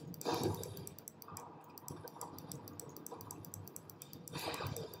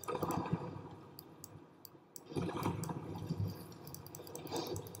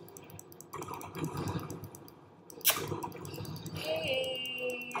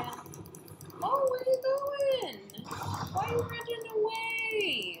 Hey. Oh, where you going? Why are you running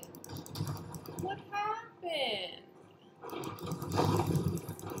away? What happened?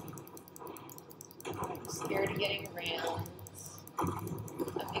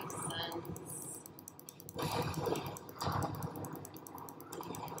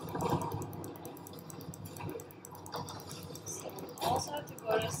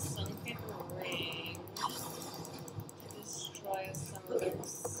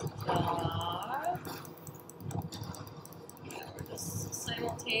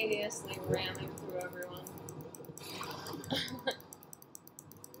 simultaneously ramming through everyone.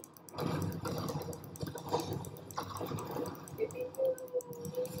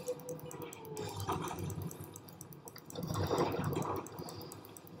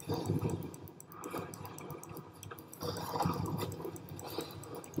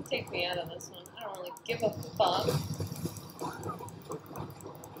 Take me out of this one. I don't really give a fuck.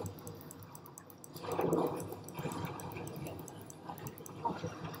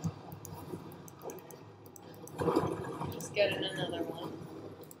 Just get in another one.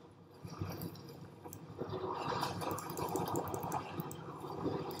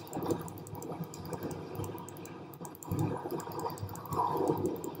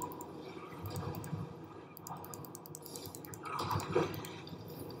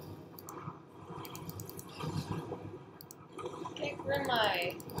 Okay,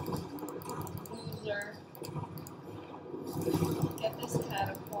 Grimeye. Loser. Get this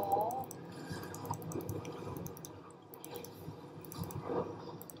catapult.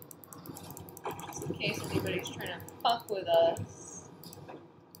 Just in case anybody's trying to fuck with us.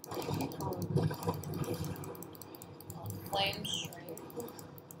 Flame string.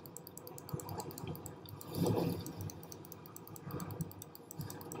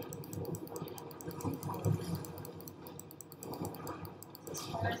 As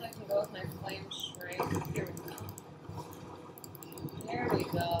far as I can go with my flame string. Here we go. There we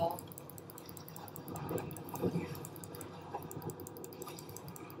go.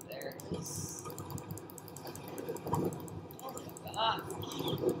 There it is. Oh my gosh.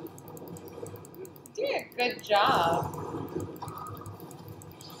 You did a good job.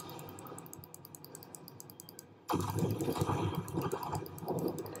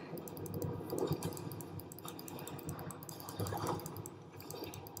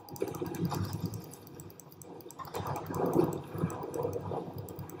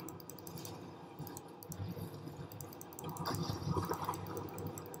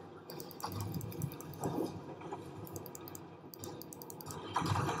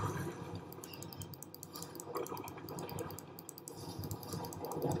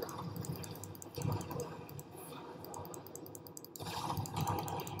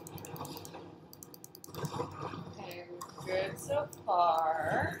 Okay, we're good so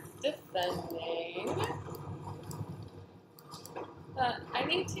far. Defending. I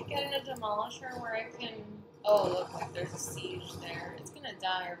need to get in a demolisher where I can. Oh, look like there's a siege there. It's gonna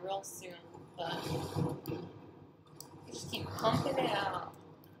die real soon, but just keep pumping it out.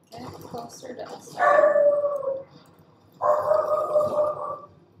 Get closer to us.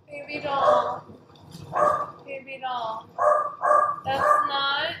 Baby doll. Baby doll. That's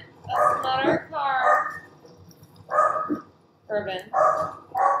not our car. Urban.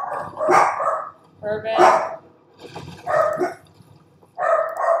 Urban.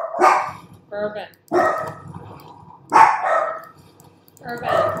 Urban.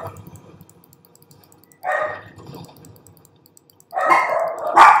 Urban.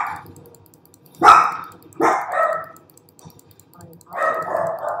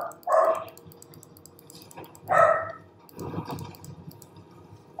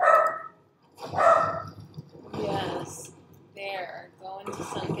 Yes. There. Go into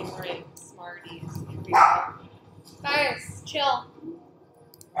sunken ranks, smarties. Here we go. Guys, chill.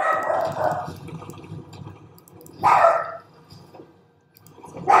 Out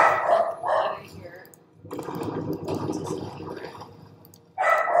of here.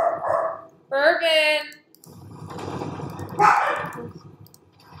 Bourbon!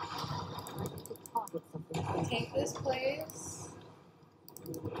 Take this, please.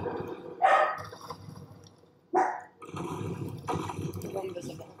 Go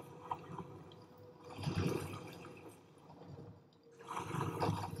invisible.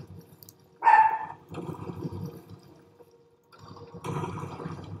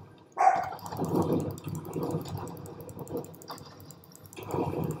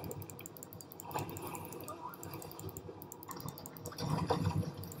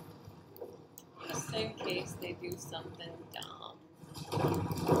 Just in case they do something dumb.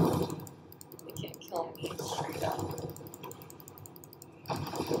 They can't kill me straight up.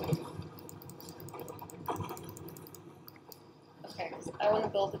 Okay, so I want to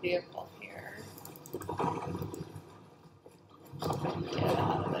build a vehicle here. Get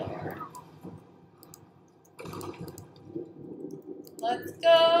out of there. Let's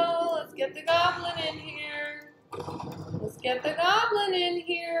go! Let's get the goblin in here! Let's get the goblin in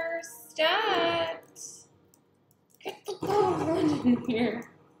here! Stat! Get the goblin in here!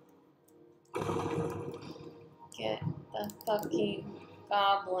 Get the fucking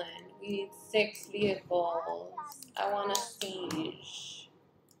goblin. We need 6 vehicles. I want a siege.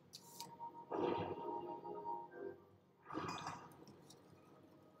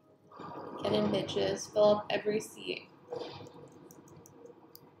 Get in, bitches. Fill up every seat.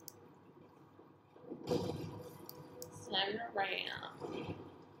 It's time to ramp.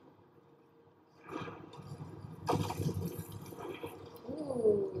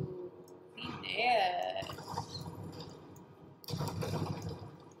 Ooh, he did.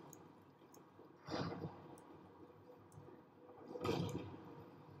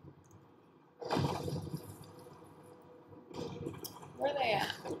 Where are they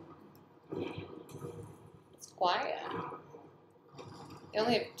at? It's quiet. They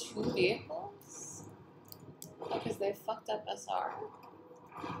only have 2 vehicles? Oh, because they fucked up SR.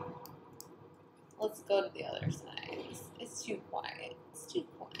 Let's go to the other side. It's too quiet. It's too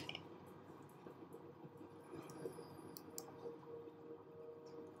quiet.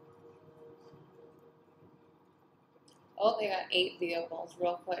 Oh, they got 8 vehicles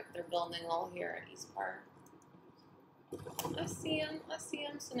real quick. They're building all here at East Park. I see them. I see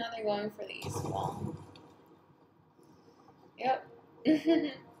them. So now they're going for the East Wall. Yep.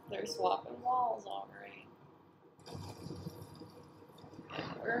 They're swapping walls already. And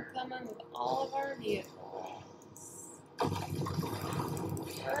we're coming with all of our vehicles.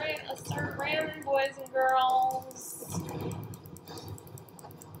 Alright, let's start ramming, boys and girls.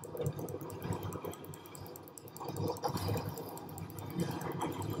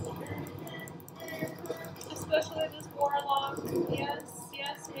 Especially this warlock. Yes,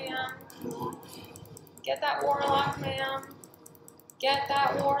 yes, ma'am. Get that warlock, ma'am. Get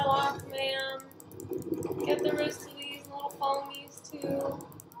that warlock, ma'am. Get the rest of these little foamies, too.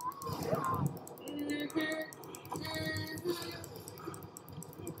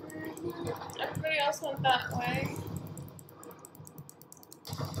 Everybody else went that way.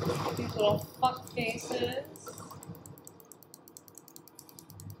 These little fuck faces.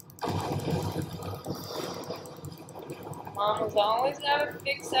 Mama's always gotta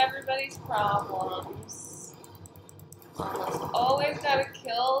fix everybody's problems. Mama's always gotta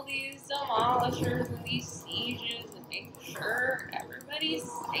kill these demolishers and these sieges and make sure everybody's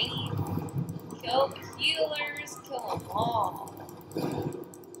safe. Kill the healers, kill them all.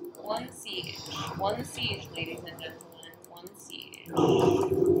 One siege, ladies and gentlemen. One siege.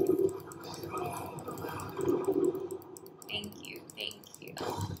 Thank you, thank you.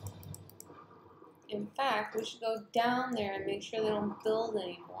 In fact, we should go down there and make sure they don't build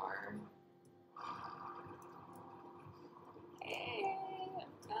anymore. Hey, I'm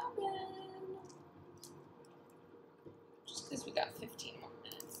coming. Just because we got 15 more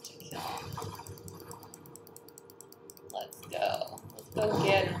minutes to kill. Let's go. Let's go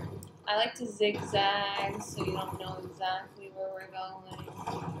get him. I like to zigzag so you don't know exactly where we're going.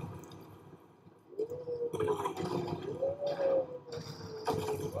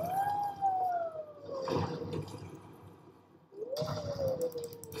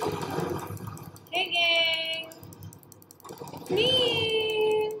 Hey gang! It's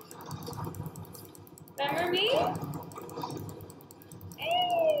me! Remember me?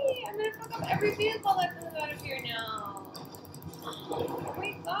 Hey! I'm gonna fuck up every vehicle that comes out of here now. Oh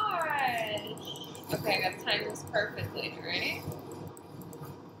my gosh! Okay, I gotta time this perfectly, right?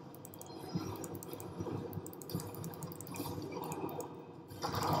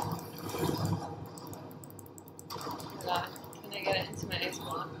 Hold on. Can I get it into my ice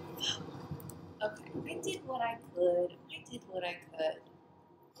block? Okay, I did what I could.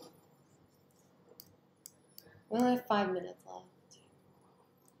 We only have 5 minutes left.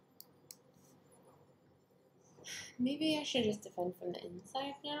 Maybe I should just defend from the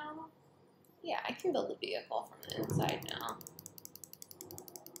inside now? Yeah, I can build a vehicle from the inside now.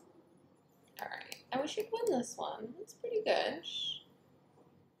 Alright, I wish you'd win this one. It's pretty good.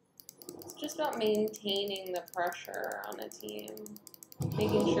 It's just about maintaining the pressure on a team.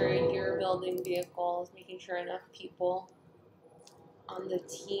 Making sure you're building vehicles, making sure enough people on the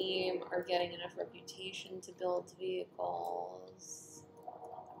team are getting enough reputation to build vehicles.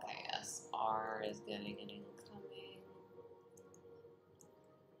 Okay, SR is getting an incoming.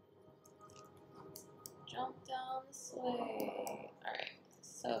 Jump down this way. Alright,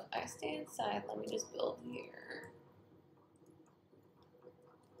 so if I stay inside, let me just build here.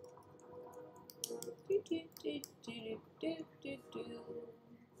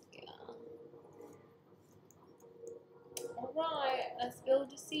 Yeah. Alright, let's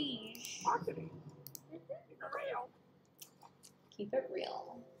build a siege. Marketing. Real. Keep it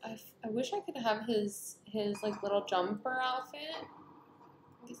real. I wish I could have his like little jumper outfit.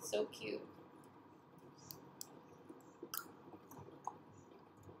 I think it's so cute.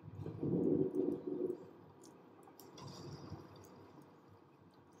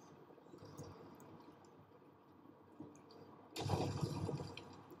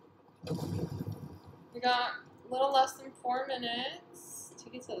 We got a little less than 4 minutes to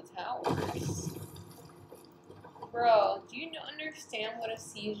get to the towers. Bro, do you understand what a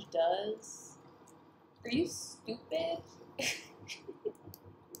siege does? Are you stupid? This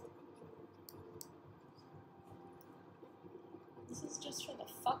is just for the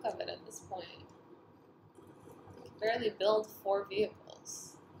fuck of it at this point. We can barely build 4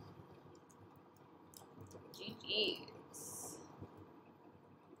 vehicles. GG's.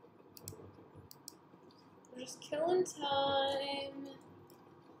 We're just killing time.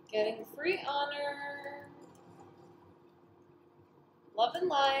 Getting free honor. Love and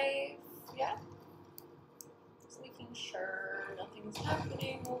life. Yeah. Just making sure nothing's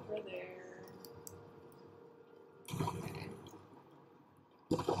happening over there. Okay.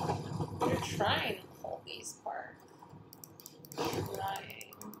 They're trying to hold these park.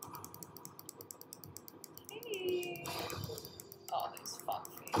 Trying. Hey. Oh, these fuck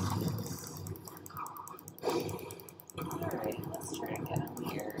faces. Alright, let's try to get them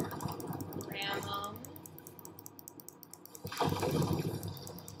here. Ram them.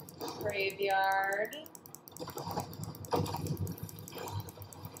 Graveyard.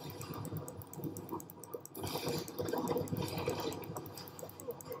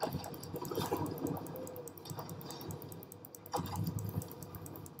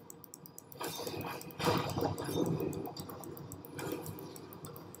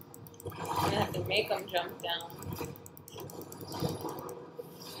 I'm gonna have to make them jump down.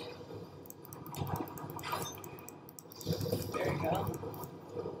 There we go.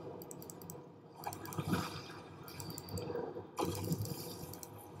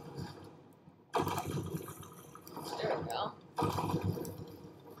 There we go.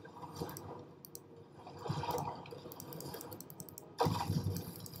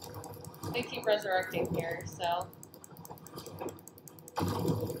 They keep resurrecting here, so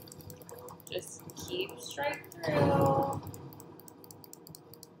just keep straight through.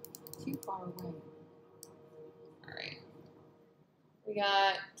 Too far away. Alright. We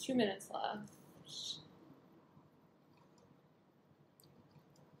got 2 minutes left.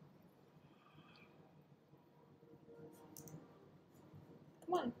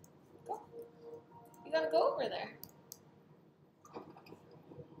 Come on. Go. You gotta go over there.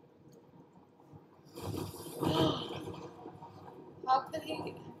 How could he have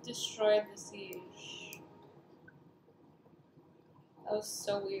destroyed the siege? That was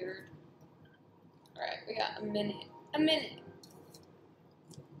so weird. Alright, we got a minute. A minute!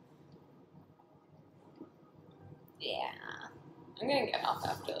 Yeah. I'm gonna get off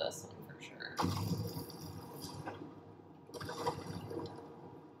after this one for sure.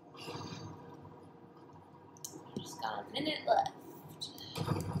 Just got a minute left.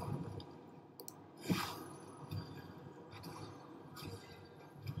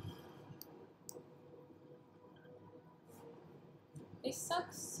 They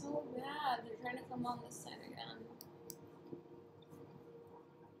suck so bad. They're trying to come on this side again.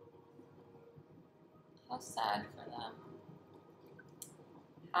 How sad for them.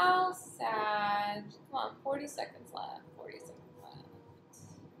 How sad. Come on, 40 seconds left. 40 seconds left.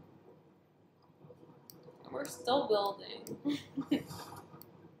 And we're still building.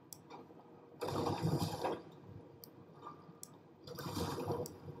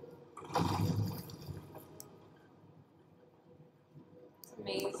 It's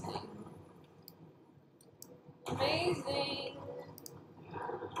amazing. Amazing.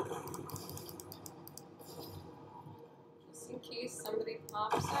 Just in case somebody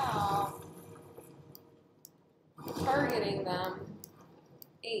pops out. Targeting them.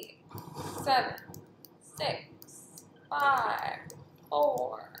 8, 7, 6, 5,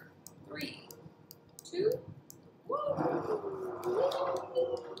 4, 3, 2, 1.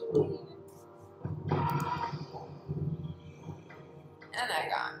 And I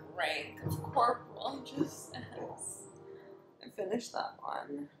got rank of corporal just as I finished that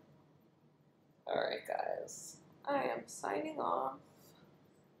one. Alright guys, I am signing off.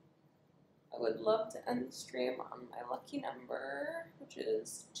 I would love to end the stream on my lucky number, which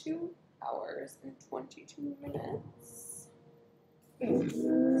is 2 hours and 22 minutes. So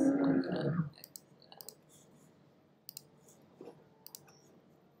I'm gonna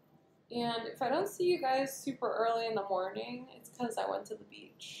and if I don't see you guys super early in the morning, it's because I went to the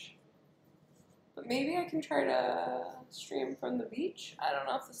beach. But maybe I can try to stream from the beach. I don't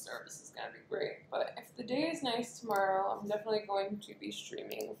know if the service is going to be great, but if the day is nice tomorrow, I'm definitely going to be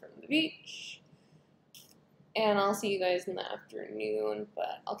streaming from the beach. And I'll see you guys in the afternoon,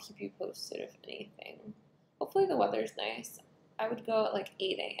 but I'll keep you posted if anything. Hopefully the weather's nice. I would go at like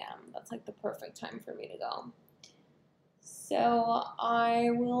 8 a.m. That's like the perfect time for me to go. So I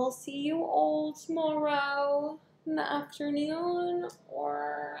will see you all tomorrow in the afternoon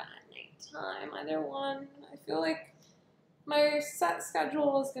or at nighttime, either one. I feel like my set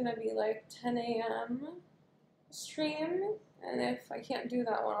schedule is gonna be like 10 a.m. stream, and if I can't do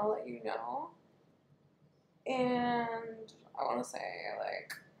that one, I'll let you know. And I want to say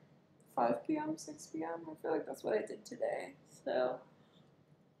like 5 p.m., 6 p.m. I feel like that's what I did today. So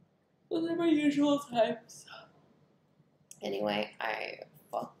those are my usual times. Anyway, I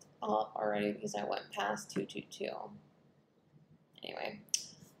fucked up already because I went past 222. Anyway,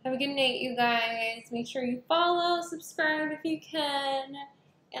 have a good night, you guys. Make sure you follow, subscribe if you can,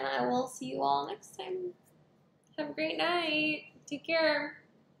 and I will see you all next time. Have a great night. Take care.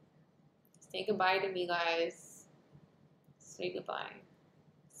 Say goodbye to me, guys. Say goodbye.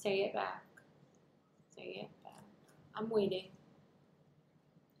 Say it back. Say it back. I'm waiting.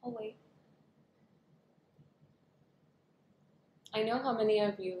 I'll wait. I know how many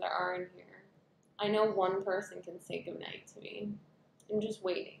of you there are in here. I know one person can say goodnight to me. I'm just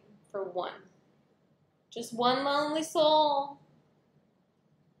waiting for one. Just one lonely soul.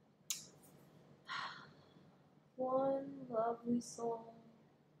 One lovely soul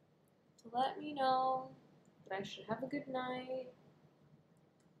to let me know that I should have a good night.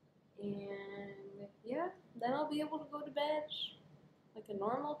 And yeah, then I'll be able to go to bed like a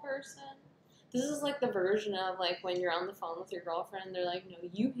normal person. This is like the version of like when you're on the phone with your girlfriend, they're like, no,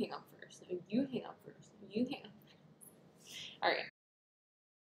 you hang up first. No, you hang up first. No, you hang up first. All right.